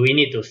 do we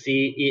need to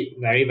see it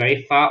very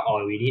very far,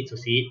 or we need to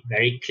see it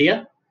very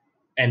clear?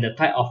 And the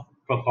type of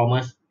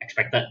performance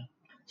expected.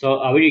 So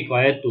are we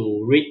required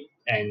to read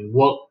and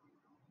work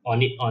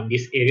on it on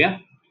this area?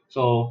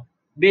 So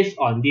based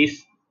on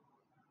this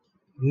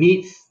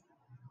needs,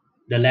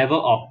 the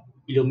level of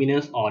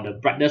luminance or the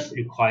brightness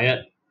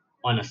required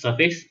on a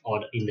surface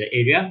or in the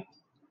area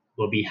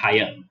will be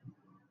higher.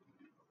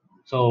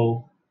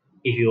 So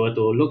if you were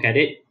to look at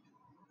it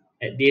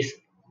at this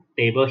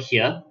table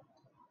here,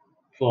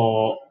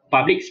 for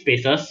public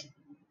spaces,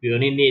 we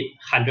only need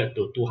 100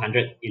 to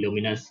 200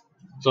 illuminance.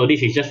 So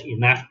this is just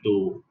enough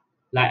to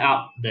light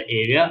up the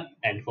area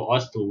and for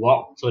us to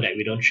walk so that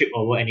we don't trip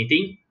over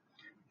anything.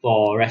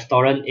 For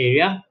restaurant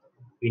area,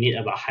 we need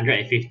about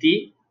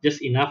 150,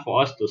 just enough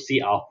for us to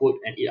see our food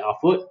and eat our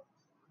food.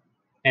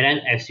 And then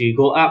as we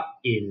go up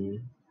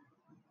in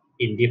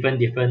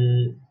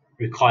different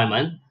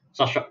requirement,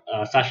 such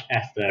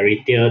as the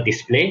retail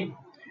display,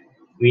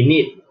 we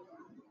need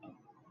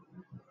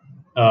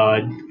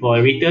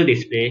for retail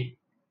display,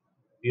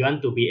 we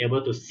want to be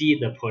able to see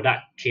the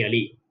product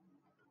clearly.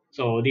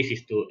 So this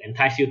is to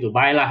entice you to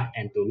buy lah,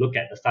 and to look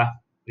at the stuff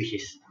which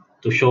is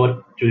to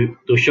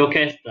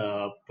showcase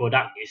the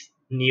product is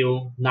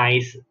new,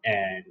 nice,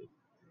 and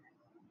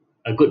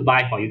a good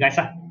buy for you guys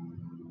lah.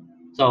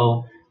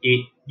 So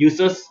it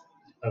uses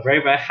a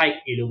very very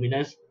high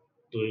illuminance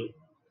to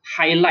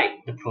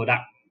highlight the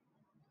product,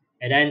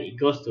 and then it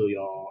goes to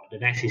the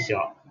next is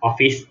your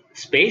office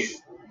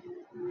space.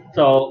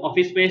 So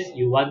office space,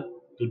 you want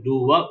to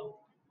do work,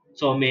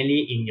 so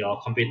mainly in your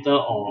computer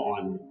or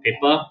on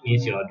paper,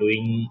 means you're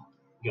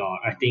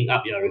writing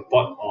up your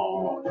report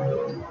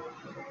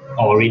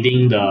or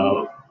reading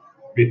the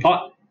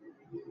report.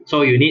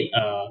 So you need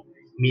a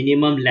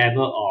minimum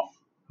level of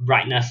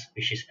brightness,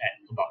 which is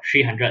at about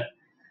 300.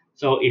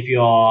 So if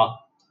your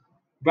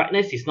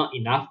brightness is not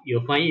enough,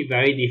 you'll find it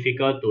very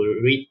difficult to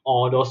read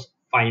all those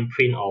fine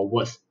print or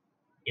words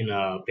in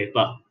a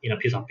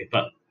piece of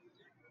paper.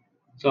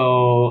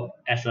 So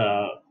as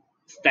a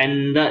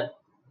standard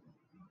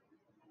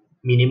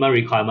minimum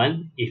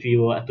requirement, if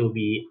you were to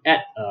be at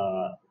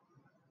a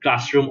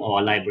classroom or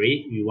a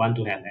library, we want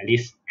to have at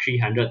least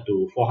 300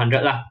 to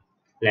 400 lah,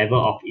 level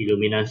of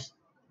illuminance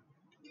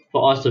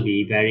for us to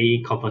be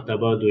very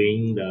comfortable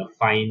doing the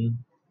fine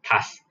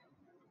task.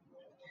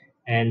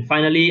 And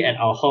finally, at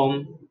our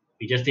home,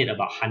 we just need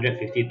about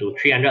 150 to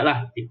 300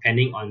 lah,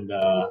 depending on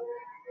the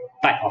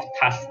type of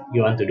task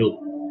you want to do.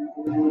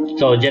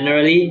 So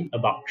generally,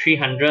 about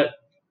 300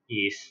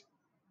 is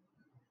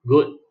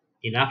good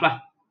enough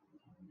lah.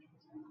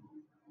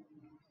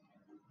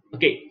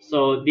 Okay,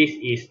 so this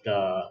is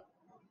the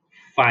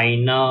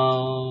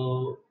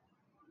final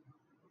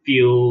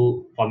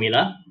view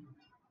formula.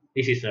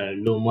 This is a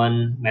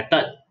lumen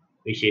method,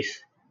 which is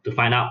to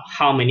find out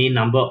how many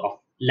number of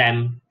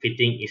lamp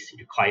fitting is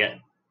required.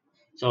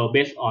 So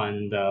based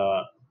on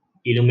the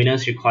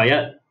illuminance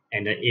required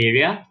and the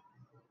area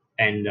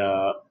and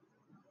the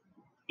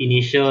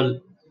initial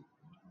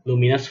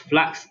luminous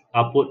flux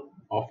output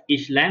of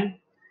each lamp,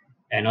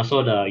 and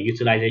also the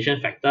utilization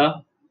factor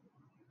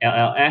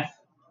LLF.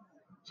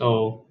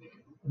 So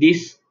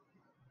this,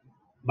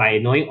 by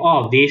knowing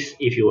all of this,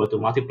 if you were to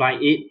multiply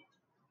it,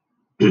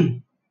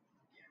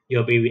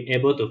 you'll be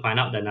able to find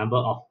out the number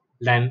of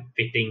lamp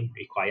fitting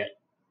required.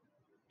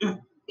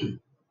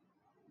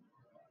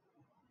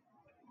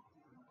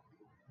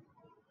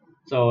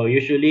 So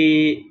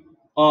usually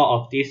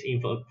all of this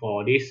info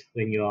for this,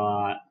 when you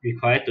are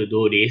required to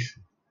do this,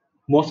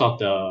 most of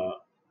the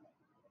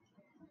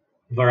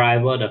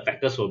variable, the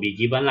factors will be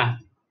given lah.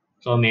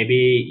 So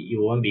maybe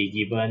you won't be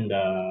given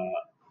the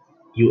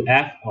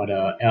UF or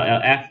the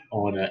LLF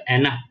or the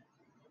N lah.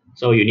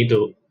 So you need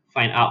to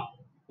find out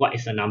what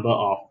is the number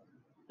of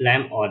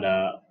lamp or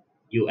the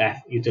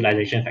UF,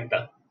 utilization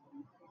factor.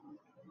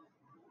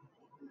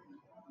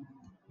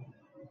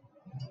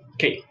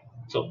 Okay,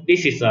 so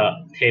this is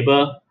a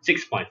table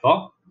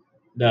 6.4,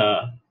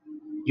 the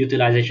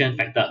utilization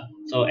factor.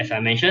 So as I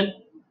mentioned,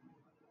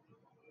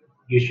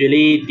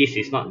 usually this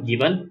is not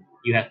given,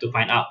 you have to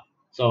find out.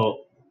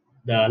 So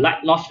the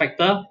light loss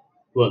factor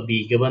will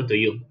be given to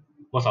you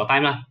most of the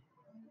time lah.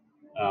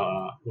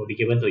 Will be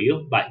given to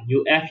you, but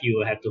UF you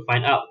will have to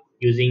find out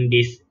using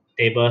this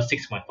table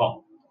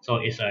 6.4. So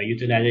it's a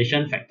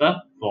utilization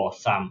factor for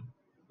some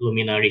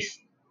luminaries.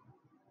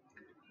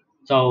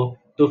 So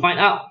to find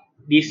out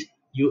this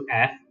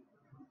UF,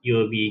 you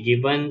will be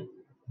given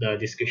the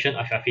description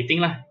of your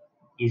fitting lah.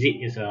 Is it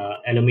a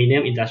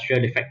aluminium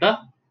industrial reflector,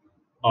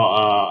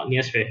 or a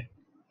near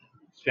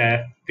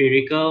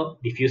spherical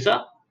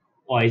diffuser,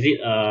 or is it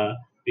a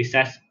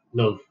recessed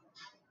loupe?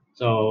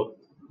 So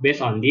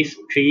based on these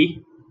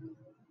three,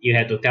 you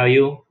have to tell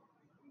you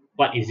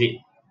what is it,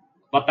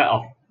 what type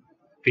of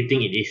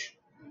fitting it is,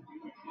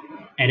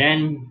 and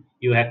then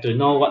you have to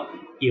know what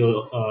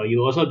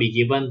you also be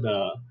given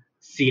the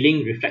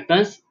ceiling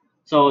reflectance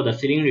So the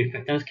ceiling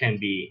reflectance can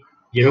be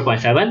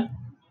 0.7,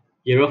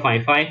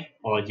 0.5,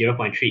 or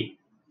 0.3.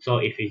 So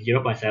if it's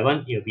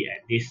 0.7, it'll be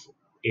at this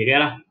area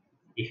lah.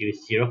 If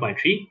it's 0.3,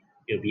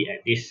 it'll be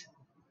at this.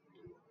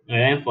 And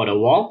then for the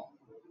wall,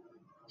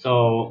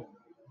 so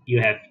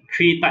you have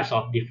three types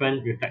of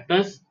different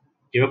reflectors: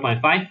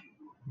 0.5,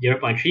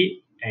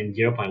 0.3, and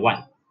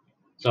 0.1.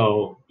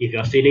 So if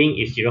your ceiling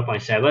is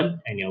 0.7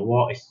 and your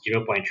wall is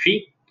 0.3,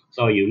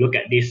 so you look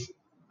at this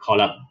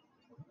column.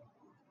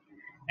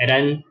 And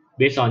then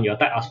based on your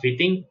type of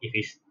fitting, if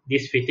it's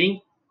this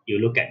fitting, you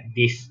look at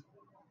this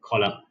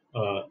column,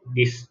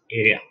 this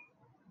area.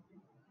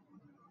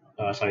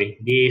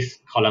 This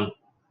column.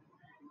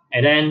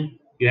 And then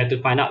you have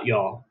to find out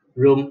your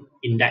room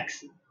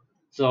index.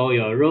 So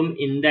your room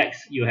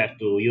index, you have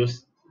to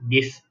use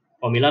this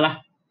formula lah.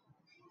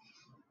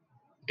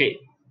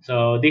 Okay,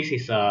 so this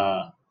is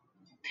a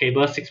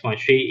table 6.3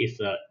 is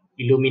a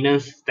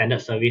illuminance, standard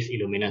service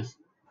illuminance.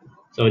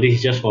 So this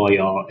is just for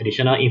your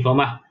additional info.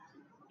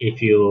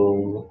 If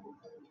you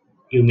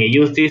may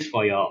use this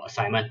for your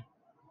assignment.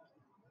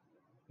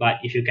 But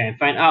if you can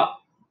find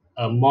out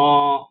a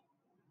more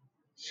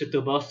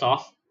suitable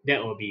source,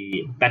 that will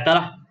be better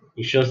lah.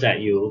 It shows that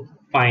you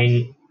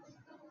find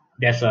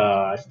there's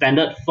a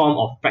standard form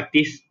of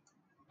practice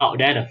out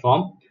there, the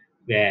form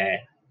where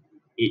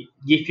it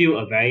gives you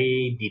a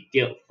very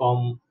detailed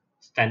form,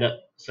 standard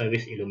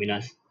service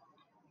illuminance.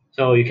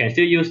 So you can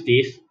still use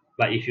this,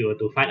 but if you were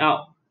to find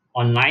out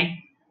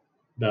online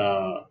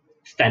the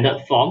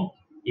standard form,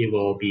 it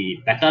will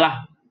be better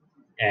lah.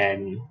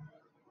 And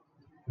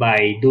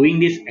by doing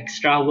this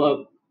extra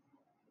work,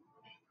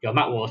 your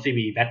mark will also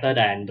be better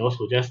than those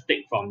who just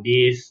take from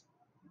this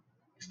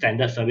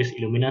standard service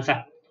illuminance.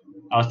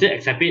 I'll still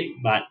accept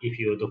it, but if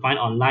you were to find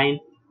online,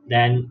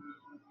 then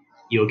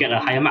you'll get a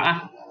higher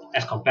mark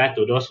as compared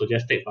to those who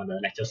just take from the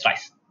lecture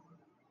slides.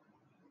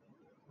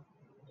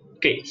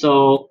 Okay,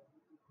 so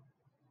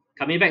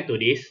coming back to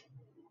this,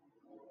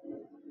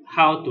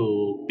 how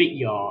to pick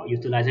your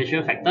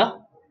utilization factor.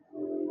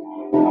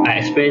 I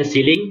explained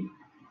ceiling,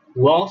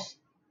 walls,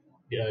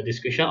 the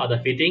description of the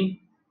fitting,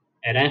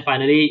 and then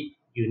finally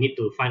you need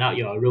to find out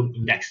your room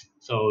index.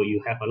 So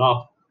you have a lot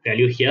of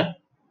value here.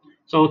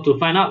 So to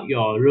find out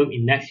your room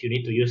index, you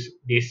need to use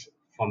this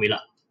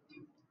formula,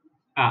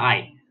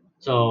 Ri.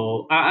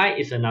 So Ri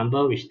is a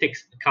number which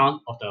takes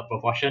account of the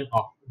proportion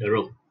of the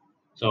room.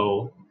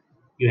 So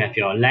you have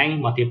your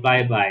length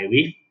multiplied by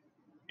width,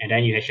 and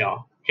then you have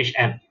your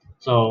HM.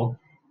 So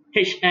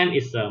HM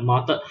is the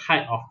mounted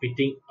height of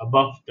fitting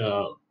above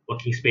the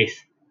working space.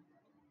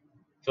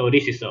 So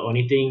this is the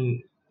only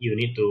thing you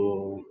need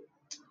to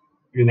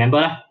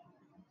remember lah.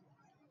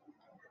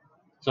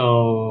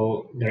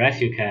 So the rest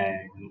you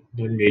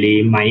don't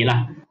really mind it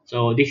lah.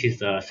 So this is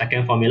the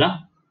second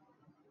formula.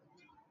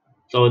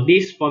 So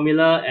this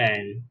formula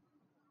and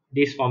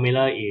this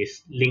formula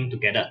is linked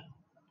together.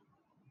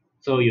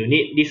 So you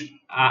need this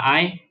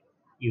Ri,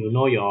 you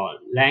know your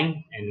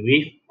length and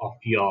width of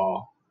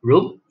your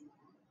room,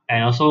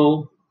 and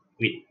also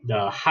with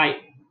the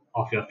height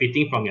of your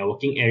fitting from your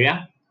working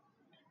area,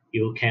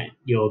 you'll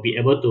be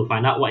able to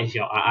find out what is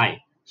your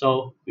Ri.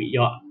 So with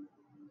your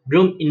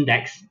room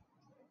index,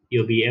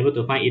 you'll be able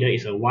to find either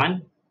it's a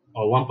 1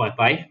 or 1.5.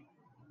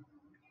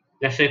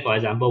 Let's say for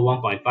example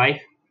 1.5,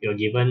 you're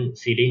given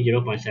ceiling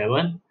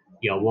 0.7,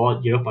 your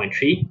wall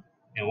 0.3,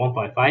 and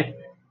 1.5,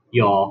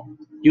 your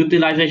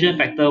utilization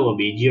factor will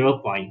be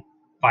 0.57.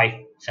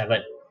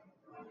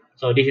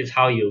 So this is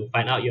how you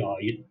find out your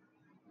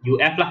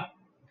UF lah.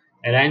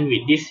 And then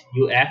with this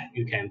UF,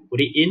 you can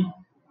put it in,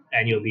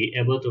 and you'll be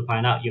able to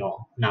find out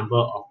your number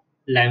of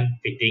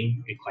lamp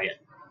fitting required.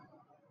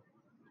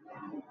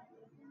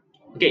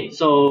 Okay,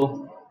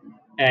 so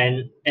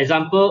an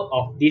example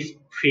of this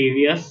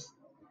previous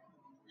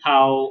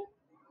how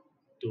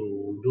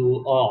to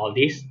do all of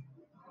this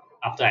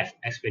after I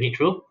explain it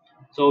through.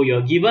 So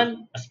you're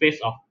given a space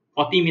of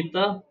 40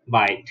 meter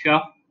by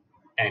 12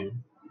 and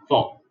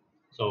 4.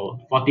 So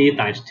 40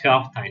 times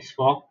 12 times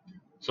 4.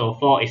 So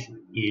 4 is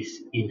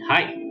in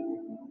height.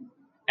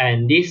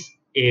 And this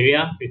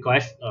area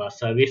requires a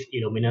service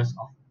illuminance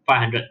of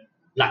 500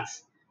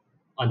 lux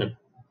on the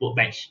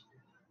workbench.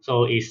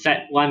 So it's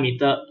set 1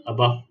 meter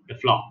above the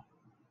floor.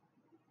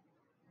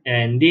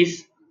 And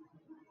this,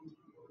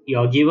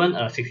 you're given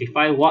a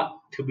 65 watt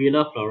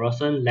tubular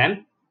fluorescent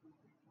lamp,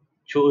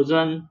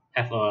 chosen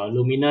have a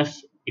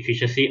luminous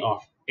efficiency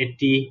of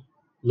 80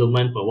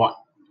 lumen per watt.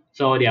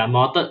 So they are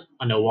mounted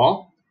on the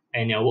wall,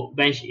 and your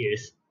workbench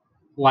is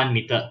 1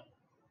 meter.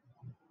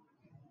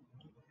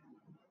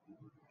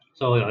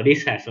 So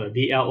this has a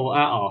DLOR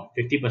of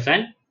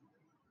 50%,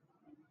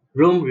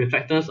 room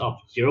reflectance of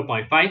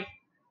 0.5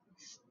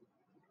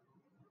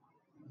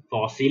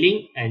 for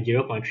ceiling and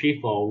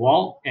 0.3 for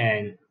wall,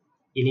 and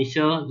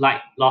initial light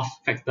loss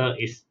factor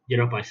is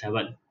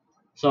 0.7.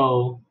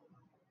 So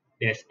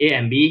there's A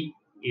and B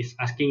is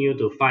asking you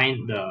to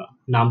find the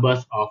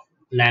numbers of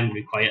lamp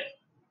required,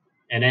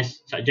 and then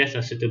suggest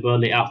a suitable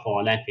layout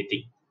for lamp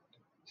fitting.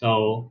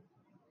 So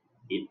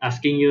it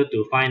asking you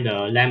to find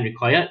the lamp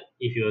required.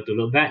 If you were to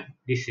look back,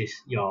 this is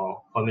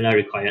your formula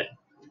required,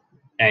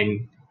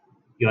 and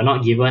you are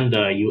not given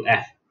the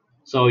UF,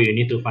 so you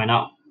need to find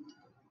out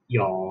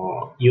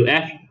your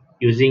UF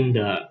using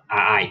the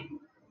RI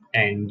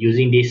and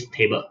using this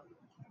table.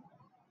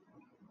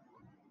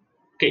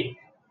 Okay,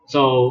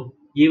 so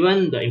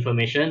given the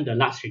information, the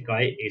lux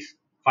required is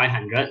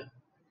 500,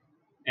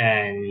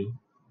 and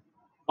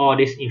all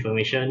this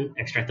information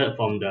extracted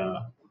from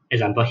the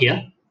example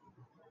here.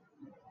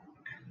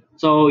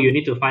 So you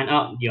need to find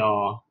out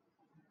your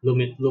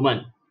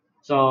lumen.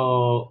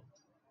 So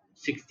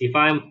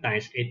 65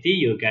 times 80,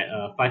 you get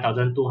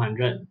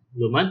 5200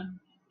 lumen.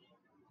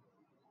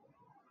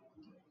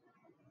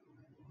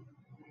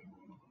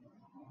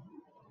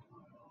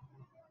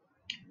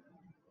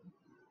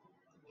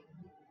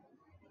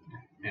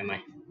 Am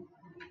I?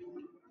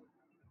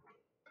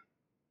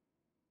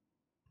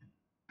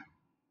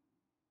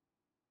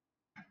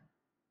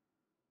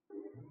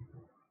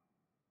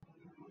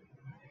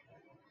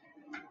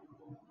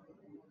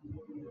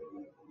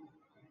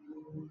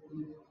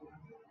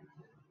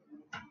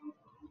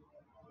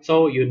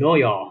 So you know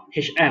your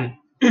HM.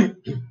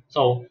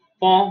 So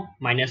 4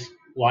 minus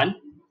 1,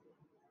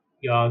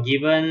 you're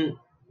given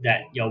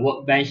that your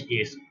workbench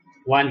is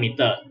 1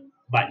 meter,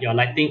 but your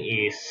lighting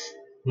is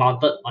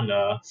mounted on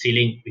the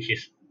ceiling, which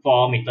is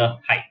 4 meter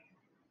height.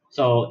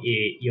 So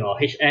your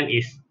HM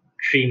is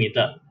 3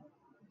 meter,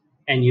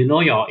 and you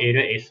know your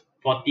area is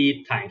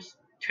 40 times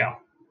 12.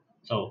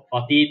 So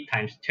 40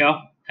 times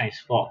 12 times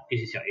 4,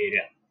 this is your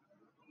area.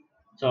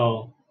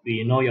 So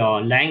we know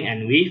your length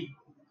and width,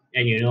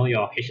 and you know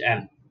your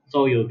HM.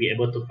 So you'll be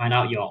able to find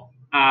out your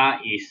R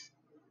is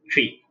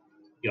 3,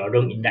 your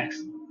room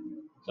index.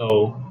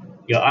 So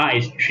your R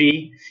is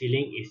 3,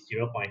 ceiling is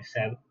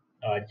 0.7,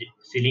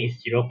 ceiling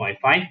is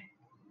 0.5,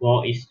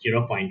 wall is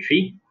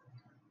 0.3.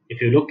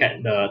 If you look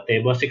at the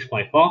table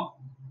 6.4,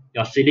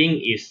 your ceiling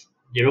is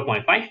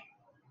 0.5,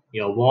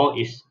 your wall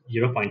is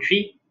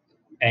 0.3,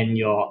 and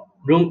your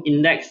room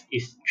index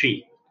is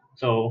 3.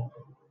 So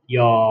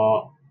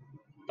your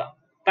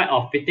type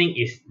of fitting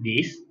is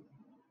this.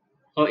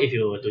 So if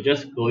you were to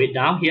just go it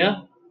down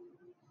here,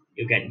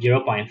 you get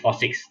 0.46.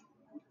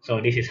 So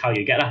this is how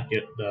you get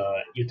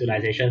the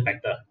utilization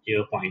factor,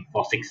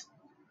 0.46.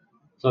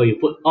 So you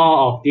put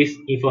all of this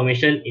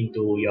information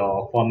into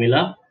your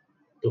formula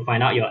to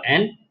find out your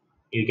n.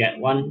 You get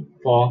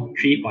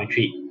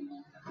 143.3.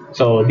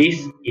 So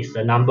this is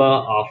the number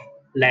of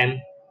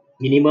lamp,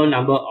 minimum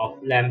number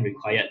of lamp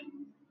required.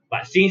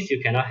 But since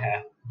you cannot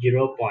have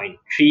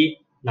 0.3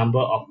 number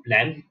of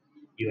lamp,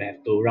 you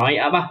have to round it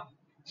up.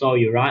 So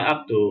you round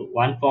up to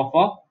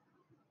 144,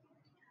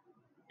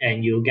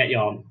 and you get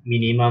your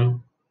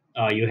minimum.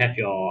 You have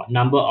your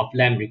number of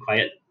lamp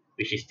required,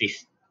 which is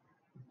this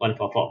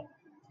 144.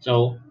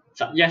 So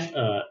suggest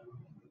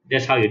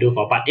that's how you do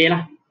for part A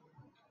lah.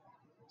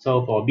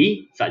 So for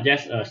B,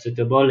 suggest a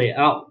suitable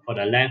layout for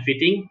the lamp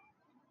fitting.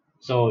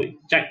 So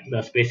check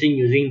the spacing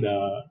using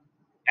the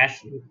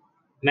S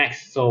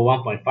max. So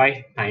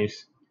 1.5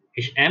 times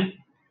HM,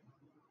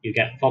 you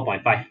get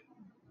 4.5.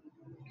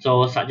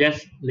 So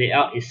suggest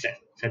layout is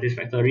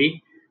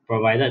satisfactory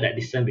provided that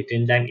distance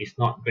between them is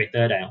not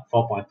greater than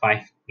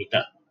 4.5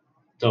 meter.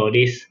 So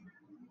this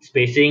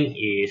spacing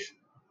is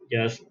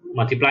just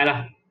multiply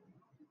lah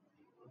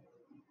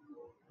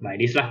by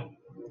this lah.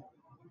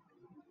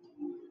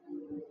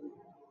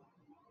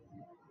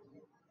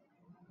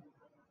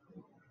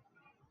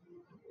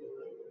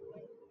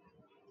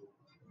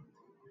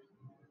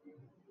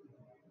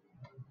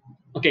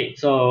 Okay,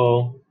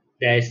 so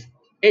there's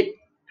 8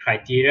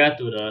 criteria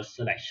to the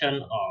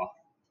selection of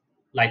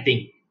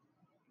lighting.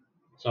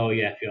 So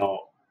you have your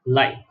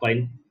light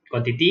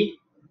quantity,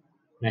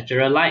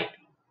 natural light,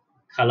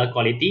 color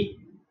quality,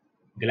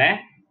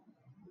 glare,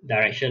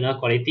 directional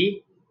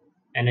quality,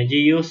 energy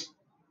use,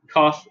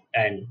 cost,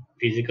 and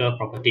physical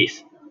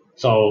properties.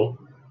 So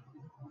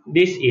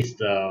this is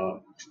the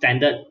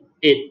standard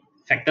 8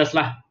 factors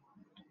lah.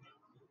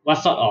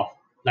 What sort of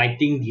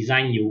lighting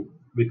design you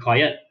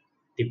required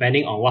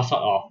depending on what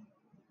sort of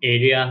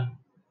area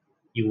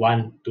you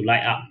want to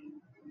light up.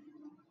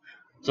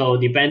 So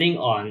depending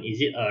on,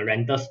 is it a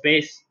rental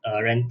space,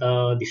 a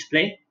rental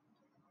display,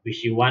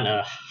 which you want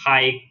a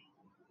high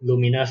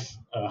luminous,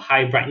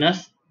 high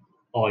brightness,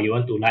 or you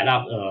want to light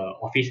up a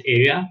office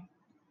area,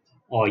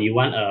 or you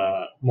want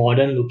a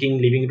modern looking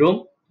living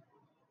room,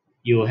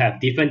 you have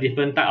different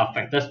type of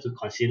factors to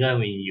consider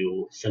when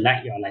you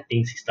select your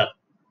lighting system.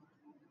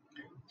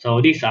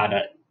 So these are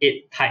the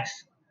 8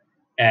 types,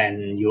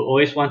 and you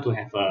always want to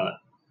have a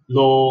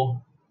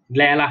low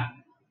glare lah.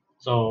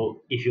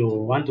 So if you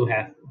want to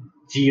have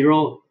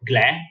zero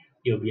glare,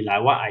 you'll be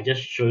like what I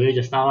just showed you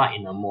just now lah,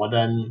 in a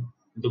modern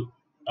look,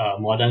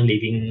 modern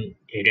living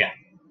area.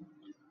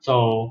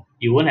 So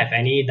you won't have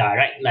any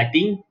direct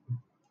lighting.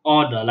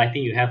 All the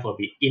lighting you have will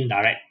be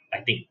indirect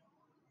lighting.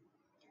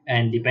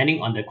 And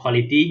depending on the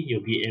quality,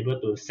 you'll be able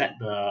to set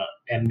the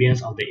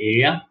ambience of the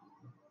area.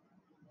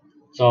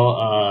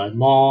 So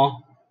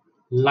more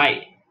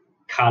light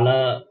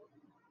color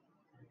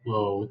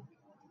will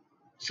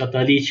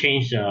certainly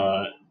change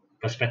the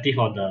perspective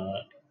of the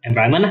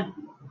environment.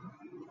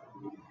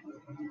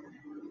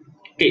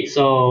 Okay,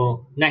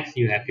 so next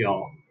you have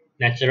your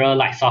natural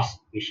light source,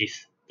 which is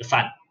the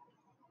sun.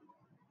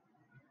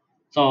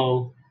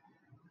 So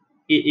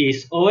it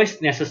is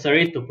always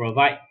necessary to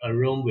provide a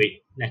room with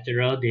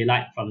natural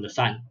daylight from the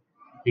sun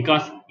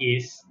because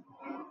it's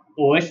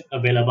always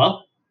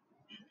available.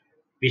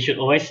 We should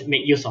always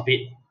make use of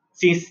it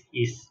since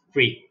it's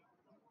free.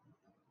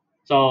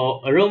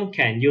 So a room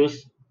can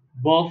use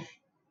both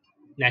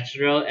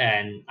natural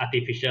and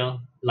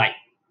artificial light.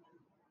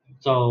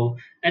 So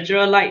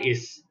natural light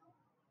is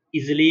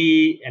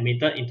easily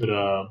emitted into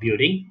the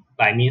building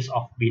by means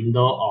of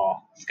window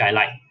or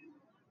skylight.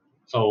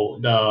 So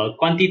the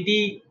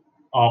quantity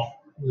of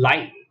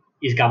light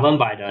is governed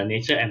by the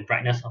nature and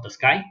brightness of the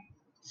sky,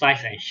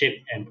 size and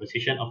shape and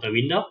position of the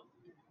window,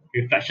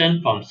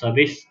 reflection from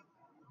surface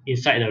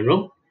inside the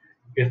room,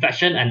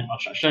 reflection and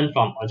obstruction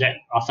from object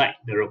outside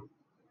the room.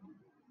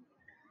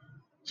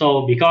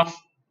 So because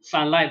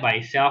sunlight by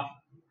itself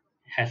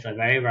has a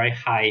very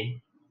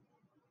high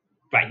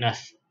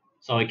brightness,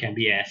 so it can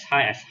be as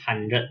high as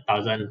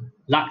 100,000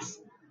 lux,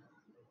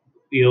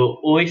 you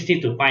always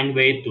need to find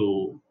way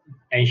to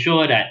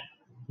ensure that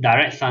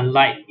direct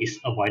sunlight is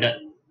avoided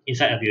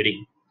inside a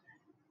building.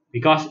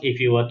 Because if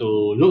you were to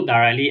look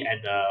directly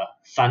at the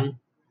sun,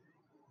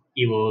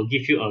 it will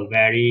give you a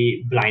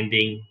very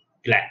blinding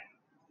glare.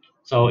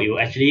 So it will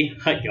actually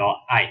hurt your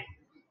eye.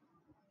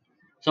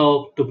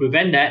 So to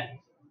prevent that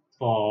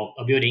for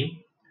a building,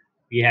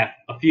 we have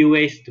a few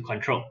ways to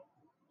control.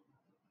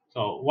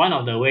 So one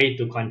of the way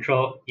to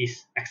control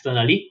is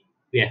externally.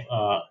 We have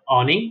a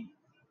awning,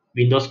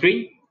 window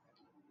screen.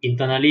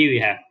 Internally, we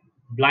have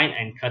blind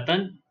and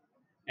curtain.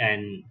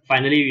 And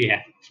finally, we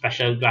have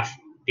special glass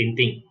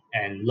tinting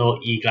and low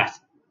E glass.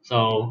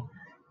 So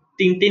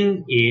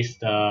tinting is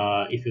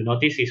the, if you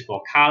notice, is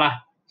for car lah.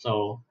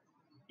 So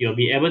you'll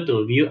be able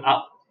to view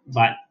out,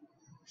 but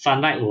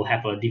sunlight will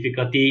have a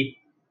difficulty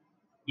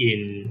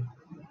in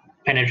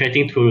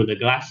penetrating through the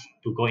glass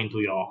to go into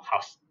your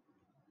house.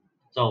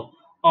 So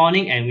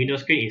awning and window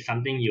screen is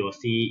something you will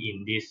see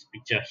in this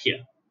picture here.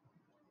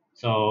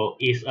 So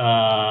it's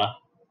a,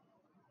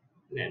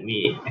 let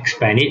me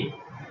expand it.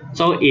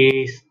 So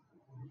it's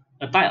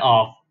a type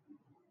of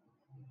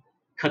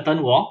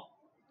curtain wall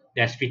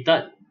that's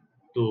fitted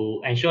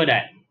to ensure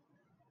that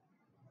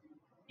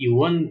you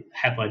won't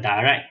have a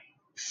direct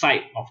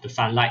sight of the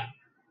sunlight.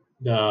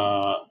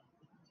 The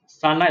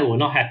sunlight will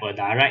not have a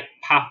direct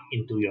path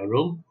into your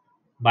room,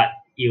 but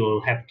you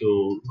will have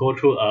to go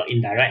through an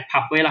indirect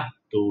pathway lah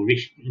to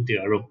reach into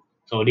your room.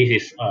 So this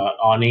is a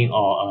awning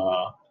or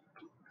a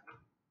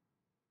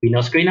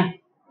window screen lah.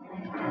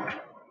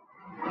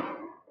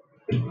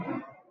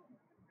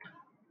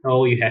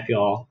 So you have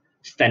your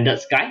standard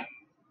sky.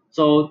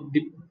 So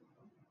the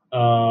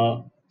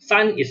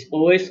sun is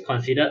always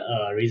considered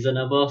a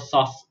reasonable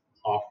source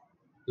of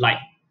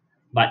light,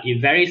 but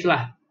it varies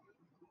lah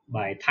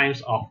by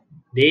times of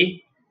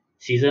day,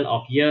 season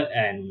of year,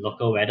 and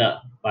local weather.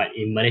 But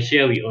in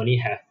Malaysia, we only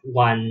have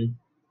one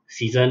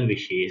season,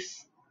 which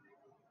is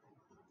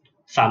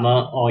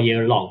summer all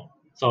year long.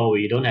 So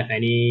we don't have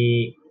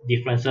any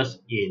differences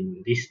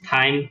in this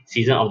time,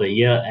 season of the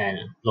year, and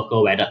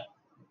local weather.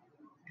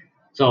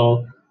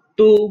 So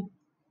two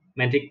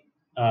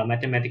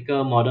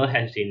mathematical model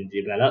has been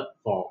developed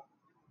for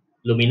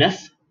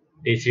luminous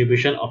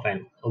distribution of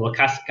an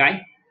overcast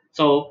sky.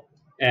 So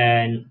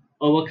an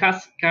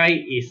overcast sky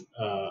is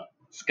a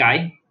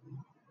sky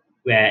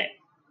where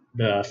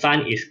the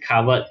sun is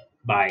covered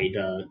by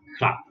the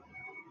cloud.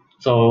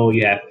 So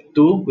you have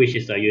two, which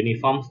is the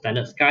uniform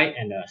standard sky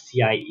and the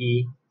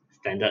CIE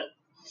standard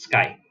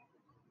sky.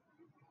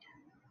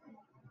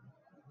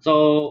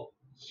 So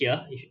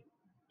here,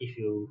 if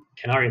you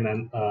cannot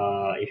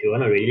remember, if you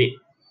want to read it,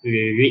 we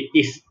read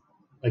this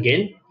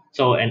again.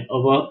 So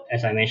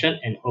as I mentioned,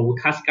 an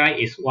overcast sky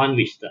is one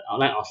which the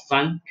outline of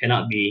sun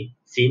cannot be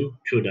seen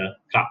through the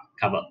cloud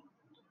cover.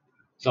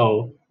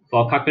 So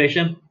for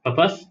calculation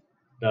purpose,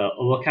 the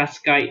overcast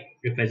sky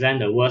represent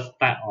the worst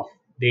type of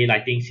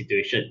daylighting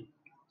situation.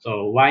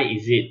 So why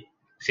is it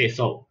say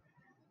so?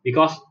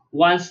 Because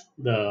once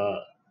the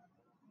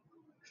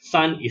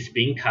sun is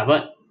being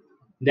covered,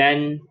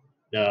 then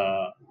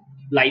the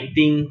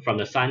lighting from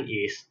the sun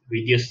is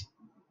reduced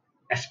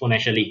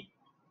exponentially.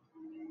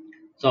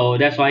 So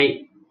that's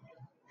why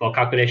for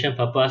calculation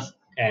purpose,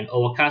 an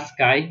overcast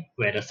sky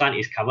where the sun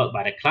is covered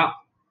by the cloud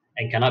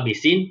and cannot be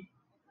seen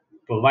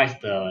provides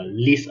the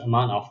least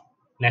amount of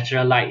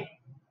natural light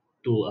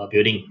to a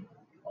building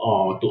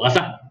or to us.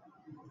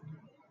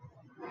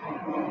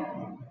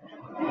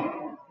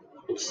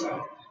 Oops.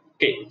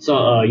 Okay, so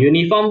a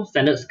uniform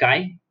standard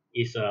sky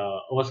is a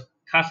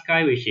overcast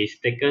sky which is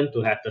taken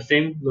to have the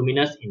same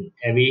luminous in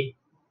every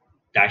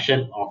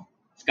direction of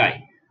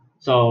sky.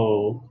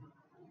 So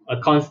a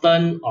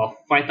constant of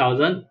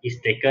 5,000 is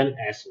taken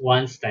as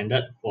one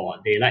standard for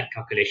daylight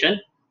calculation.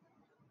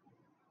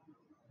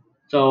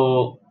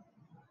 So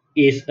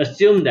it's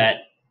assumed that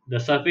the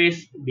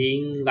surface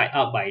being light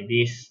up by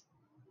this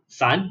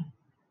sun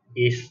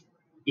is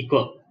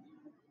equal.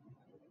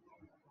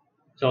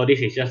 So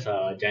this is just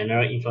a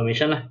general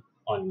information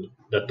on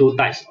the two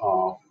types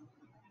of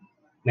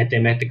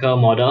mathematical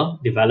model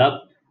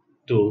developed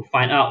to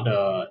find out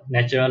the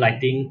natural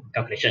lighting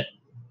calculation.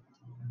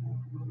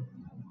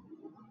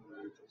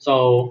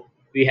 So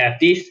we have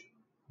this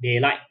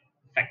daylight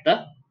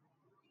factor.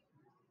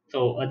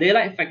 So a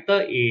daylight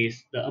factor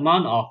is the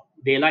amount of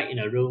daylight in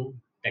a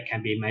room that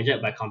can be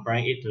measured by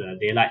comparing it to the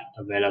daylight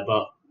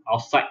available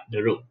outside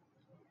the room.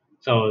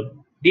 So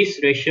this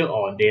ratio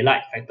or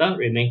daylight factor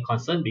remain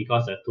constant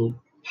because the two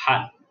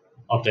part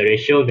of the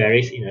ratio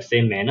varies in the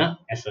same manner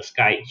as the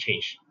sky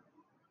change.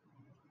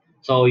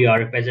 So you are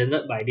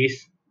represented by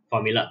this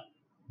formula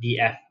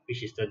dF,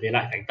 which is the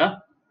daylight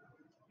factor.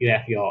 You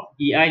have your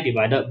EI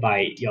divided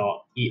by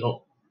your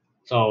EO.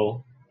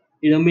 So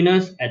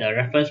illuminance at a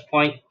reference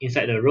point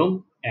inside the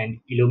room and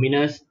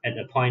illuminance at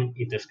the point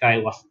if the sky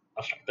was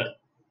obstructed.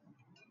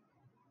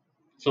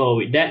 So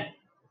with that,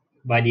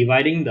 by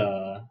dividing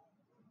the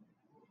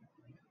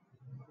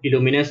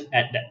illuminance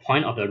at that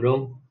point of the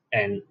room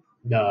and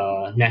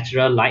the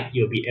natural light,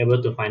 you'll be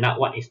able to find out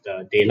what is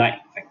the daylight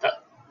factor.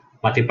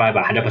 Multiply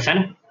by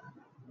 100%.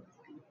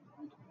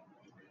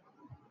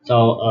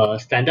 So a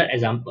standard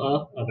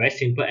example, a very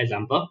simple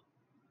example.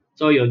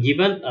 So you're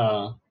given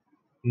a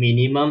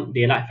minimum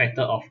daylight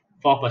factor of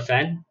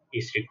 4%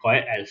 is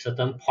required at a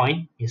certain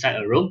point inside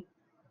a room.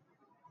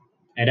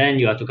 And then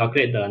you have to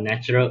calculate the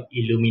natural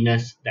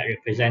illuminance that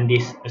represent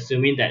this,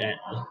 assuming that an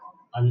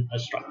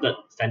unobstructed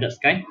standard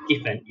sky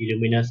gives an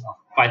illuminance of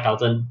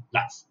 5,000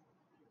 lux.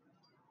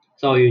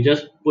 So you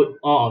just put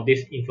all of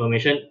this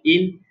information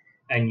in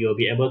and you'll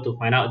be able to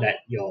find out that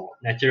your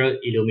natural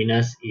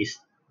illuminance is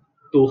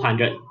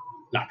 200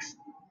 lux.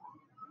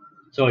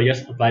 So you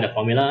just apply the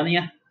formula only.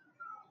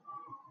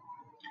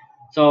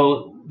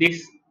 So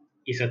this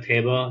is a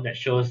table that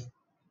shows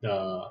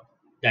that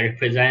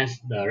represents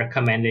the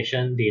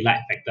recommendation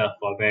daylight factor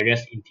for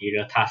various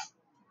interior tasks.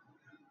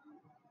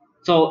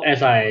 So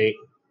as I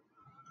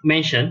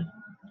mentioned,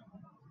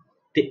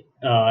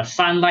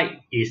 sunlight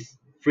is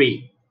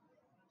free.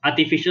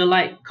 Artificial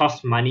light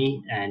costs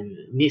money and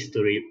needs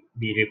to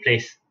be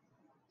replaced.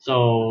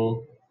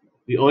 So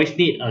we always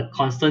need a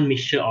constant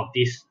mixture of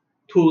these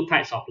two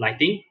types of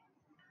lighting.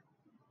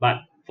 But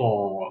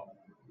for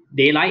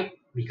daylight,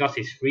 because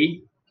it's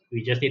free,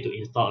 we just need to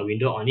install a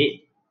window on it.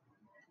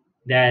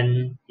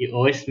 Then it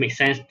always makes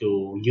sense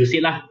to use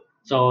it lah.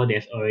 So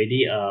there's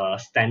already a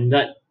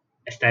standard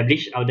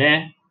established out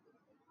there,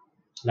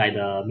 like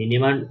the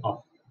minimum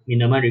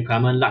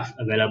requirement lux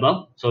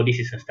available. So this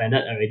is a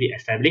standard already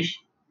established.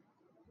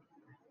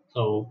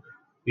 So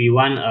we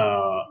want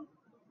a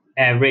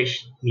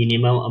average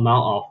minimum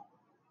amount of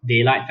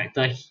daylight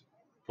factor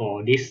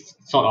for this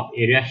sort of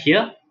area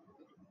here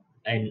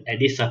and at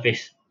this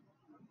surface.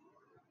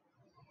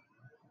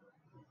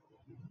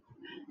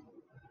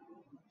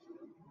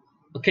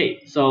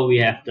 Okay, so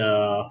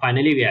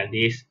finally we have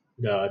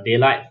the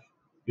daylight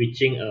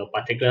reaching a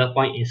particular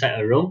point inside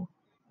a room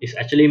is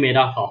actually made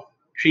up of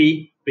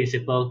three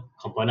principal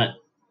components.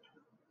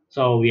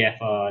 So we have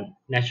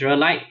natural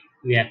light,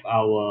 we have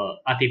our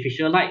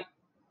artificial light,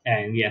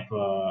 and we have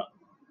a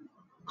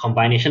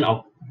combination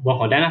of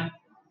both of them.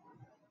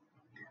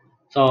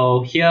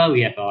 So here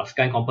we have our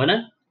sky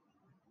component,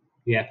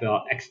 we have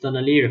our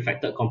externally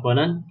reflected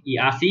component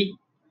ERC,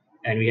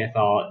 and we have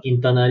our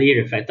internally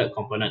reflected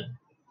component.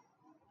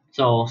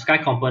 So sky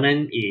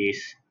component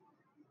is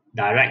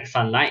direct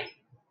sunlight,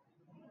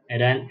 and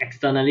then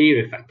externally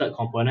reflected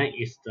component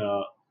is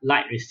the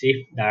light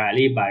received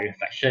directly by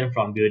reflection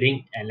from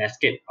building and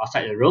landscape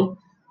outside the room.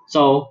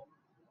 So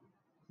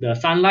the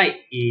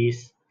sunlight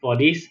is, for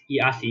this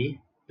ERC,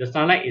 the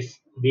sunlight is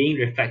being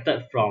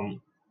reflected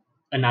from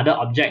another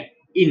object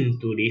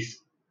into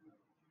this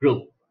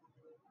room.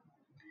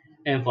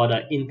 And for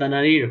the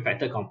internally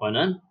reflected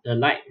component, the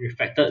light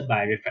reflected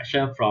by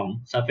reflection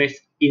from surface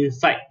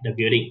inside the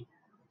building.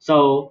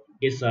 So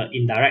it's an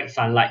indirect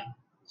sunlight.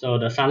 So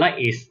the sunlight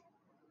is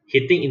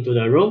hitting into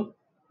the room,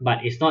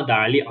 but it's not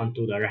directly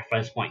onto the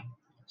reference point.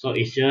 So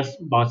it's just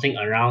bouncing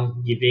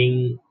around,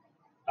 being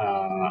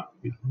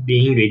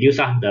reduced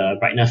the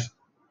brightness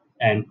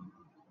and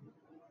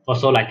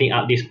also lighting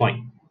up this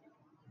point.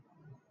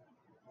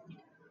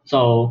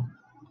 So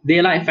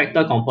daylight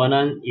factor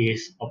component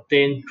is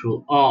obtained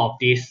through all of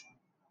these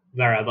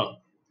variables: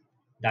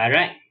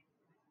 direct,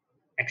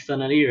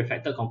 externally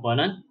reflected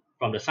component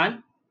from the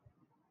sun,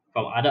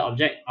 from other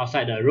object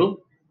outside the room,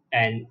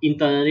 and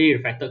internally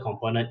reflected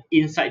component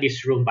inside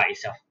this room by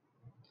itself.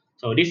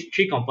 So these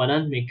three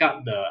components make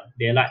up the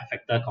daylight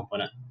factor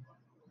component.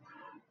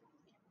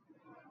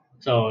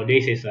 So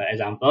this is an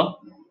example.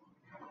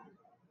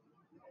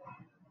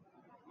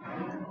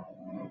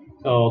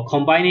 So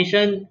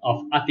combination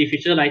of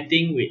artificial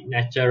lighting with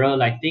natural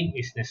lighting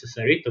is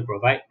necessary to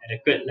provide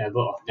adequate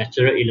level of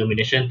natural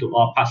illumination to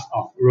all parts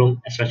of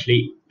room,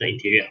 especially the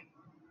interior.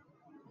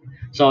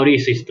 So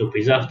this is to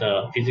preserve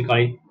the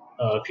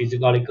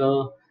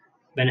physiological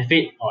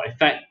benefit or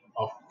effect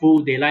of full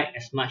daylight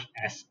as much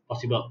as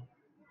possible.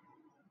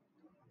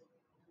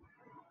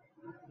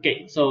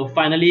 Okay, so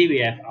finally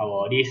we have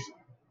our this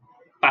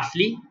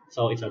parsley.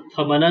 So it's a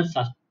permanent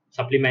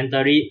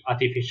supplementary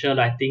artificial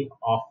lighting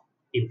of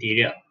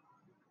interior.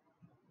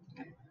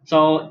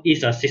 So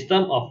it's a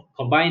system of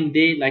combined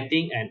day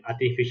lighting and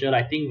artificial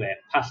lighting where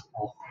parts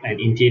of an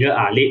interior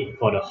are lit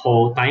for the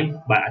whole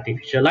time by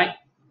artificial light,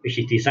 which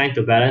is designed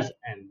to balance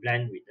and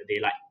blend with the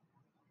daylight.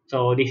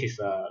 So this is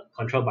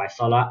controlled by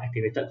solar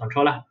activated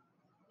controller.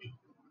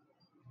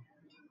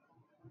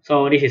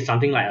 So this is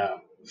something like a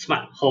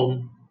smart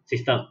home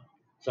system.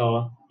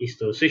 So it's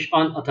to switch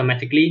on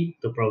automatically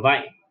to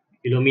provide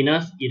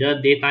illuminance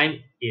either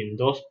daytime in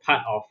those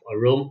part of a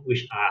room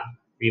which are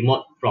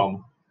remote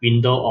from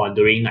window or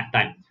during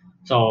nighttime.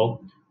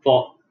 So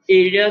for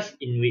areas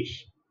in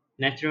which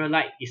natural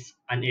light is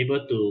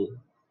unable to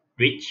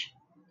reach,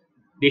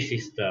 this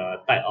is the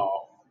type of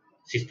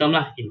system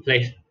in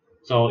place.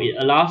 So it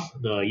allows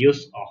the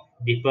use of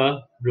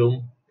deeper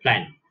room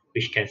plan,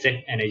 which can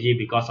save energy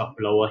because of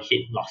lower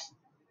heat loss.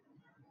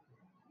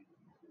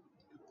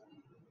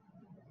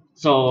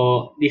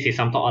 So this is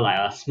something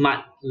like a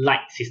smart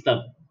light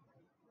system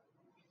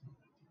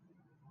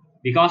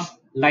because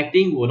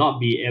lighting will not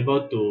be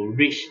able to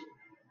reach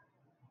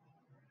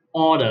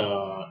all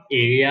the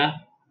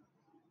area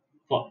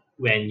for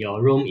when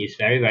your room is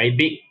very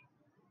big,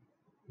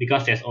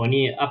 because there's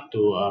only up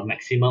to a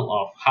maximum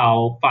of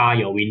how far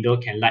your window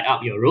can light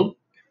up your room.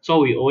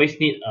 So we always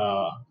need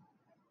a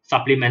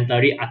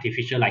supplementary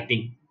artificial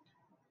lighting.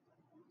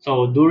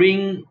 So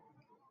during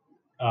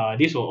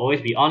this will always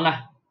be on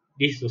lah.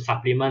 This to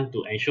supplement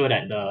to ensure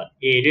that the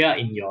area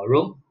in your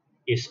room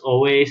is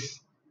always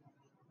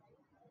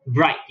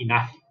bright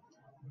enough.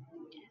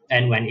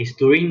 And when it's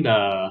during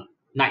the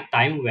night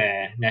time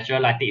where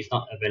natural lighting is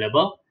not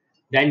available,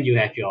 then you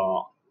have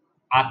your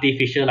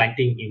artificial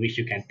lighting in which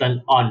you can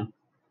turn on.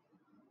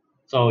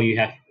 So you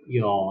have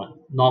your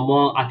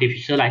normal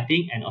artificial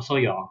lighting and also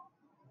your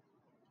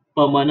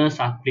permanent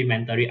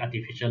supplementary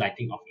artificial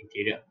lighting of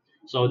interior.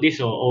 So this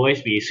will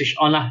always be switched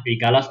on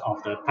regardless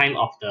of the time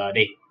of the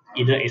day,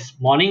 either it's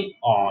morning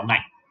or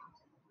night.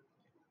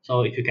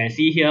 So if you can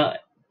see here,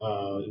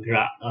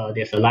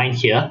 there's a line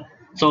here.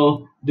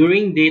 So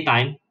during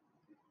daytime,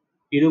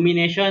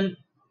 illumination,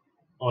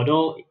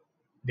 although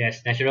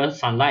there's natural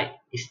sunlight,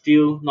 is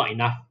still not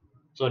enough.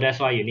 So that's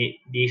why you need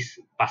this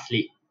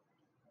parsley.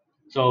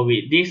 So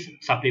with this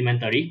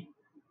supplementary,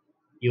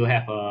 you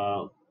have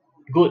a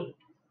good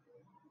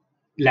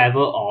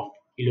level of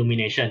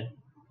illumination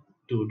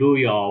to do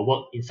your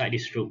work inside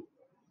this room.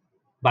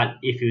 But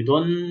if you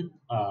don't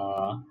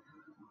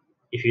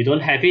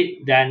have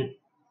it, then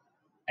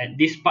at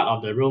this part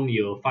of the room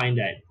you'll find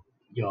that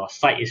your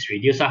sight is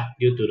reduced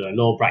due to the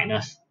low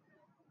brightness.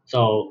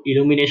 So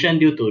illumination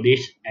due to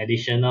this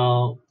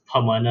additional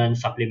permanent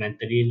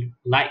supplementary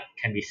light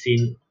can be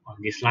seen on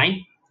this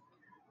line.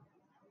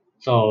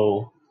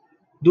 So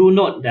do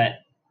note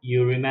that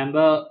you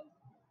remember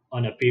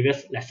on the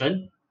previous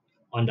lesson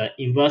on the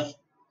inverse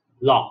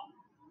law,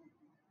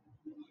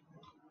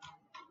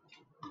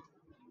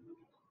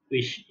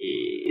 which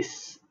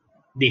is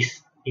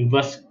this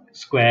inverse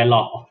square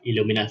law of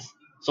illuminance.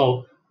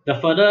 So the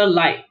further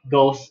light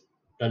goes,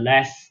 the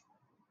less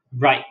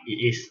bright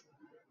it is.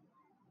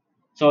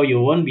 So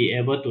you won't be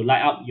able to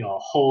light up your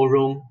whole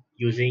room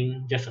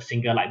using just a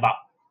single light bulb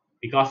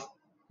because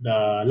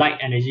the light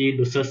energy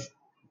loses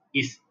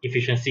its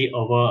efficiency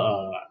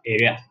over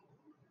area.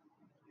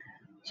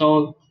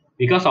 So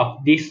because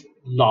of this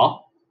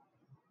law,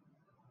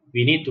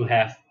 we need to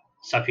have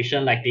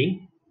sufficient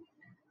lighting.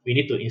 We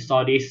need to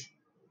install this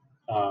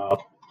uh,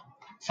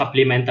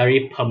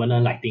 supplementary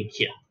permanent lighting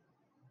here.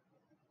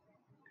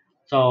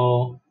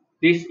 So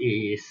this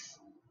is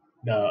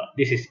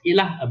it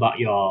about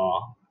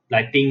your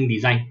lighting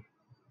design.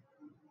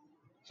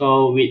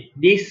 So with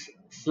this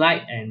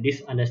slide and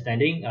this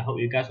understanding, I hope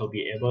you guys will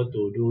be able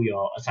to do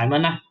your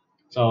assignment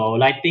So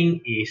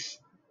lighting is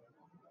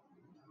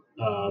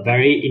a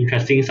very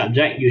interesting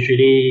subject.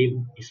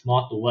 Usually it's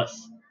more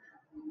towards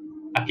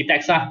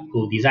architects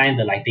who design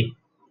the lighting.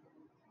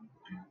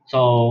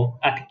 So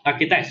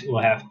architects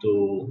will have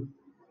to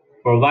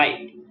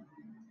provide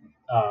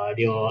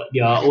they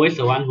are always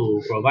the one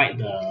who provide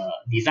the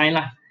design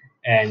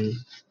and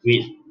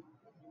with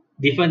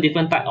different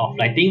type of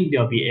lighting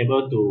they'll be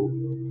able to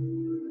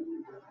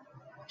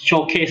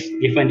showcase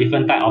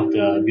different type of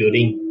the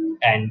building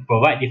and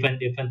provide different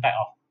type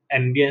of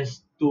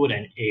ambience to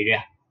an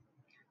area.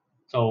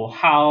 So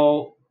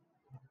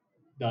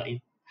the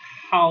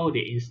how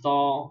they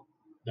install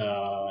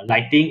the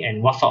lighting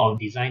and what sort of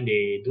design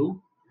they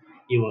do,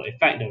 it will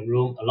affect the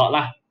room a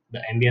lot the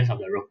ambience of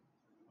the room.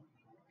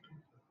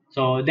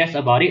 So that's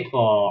about it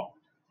for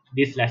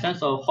this lesson.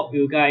 So hope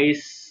you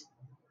guys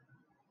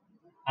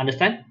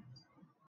understand.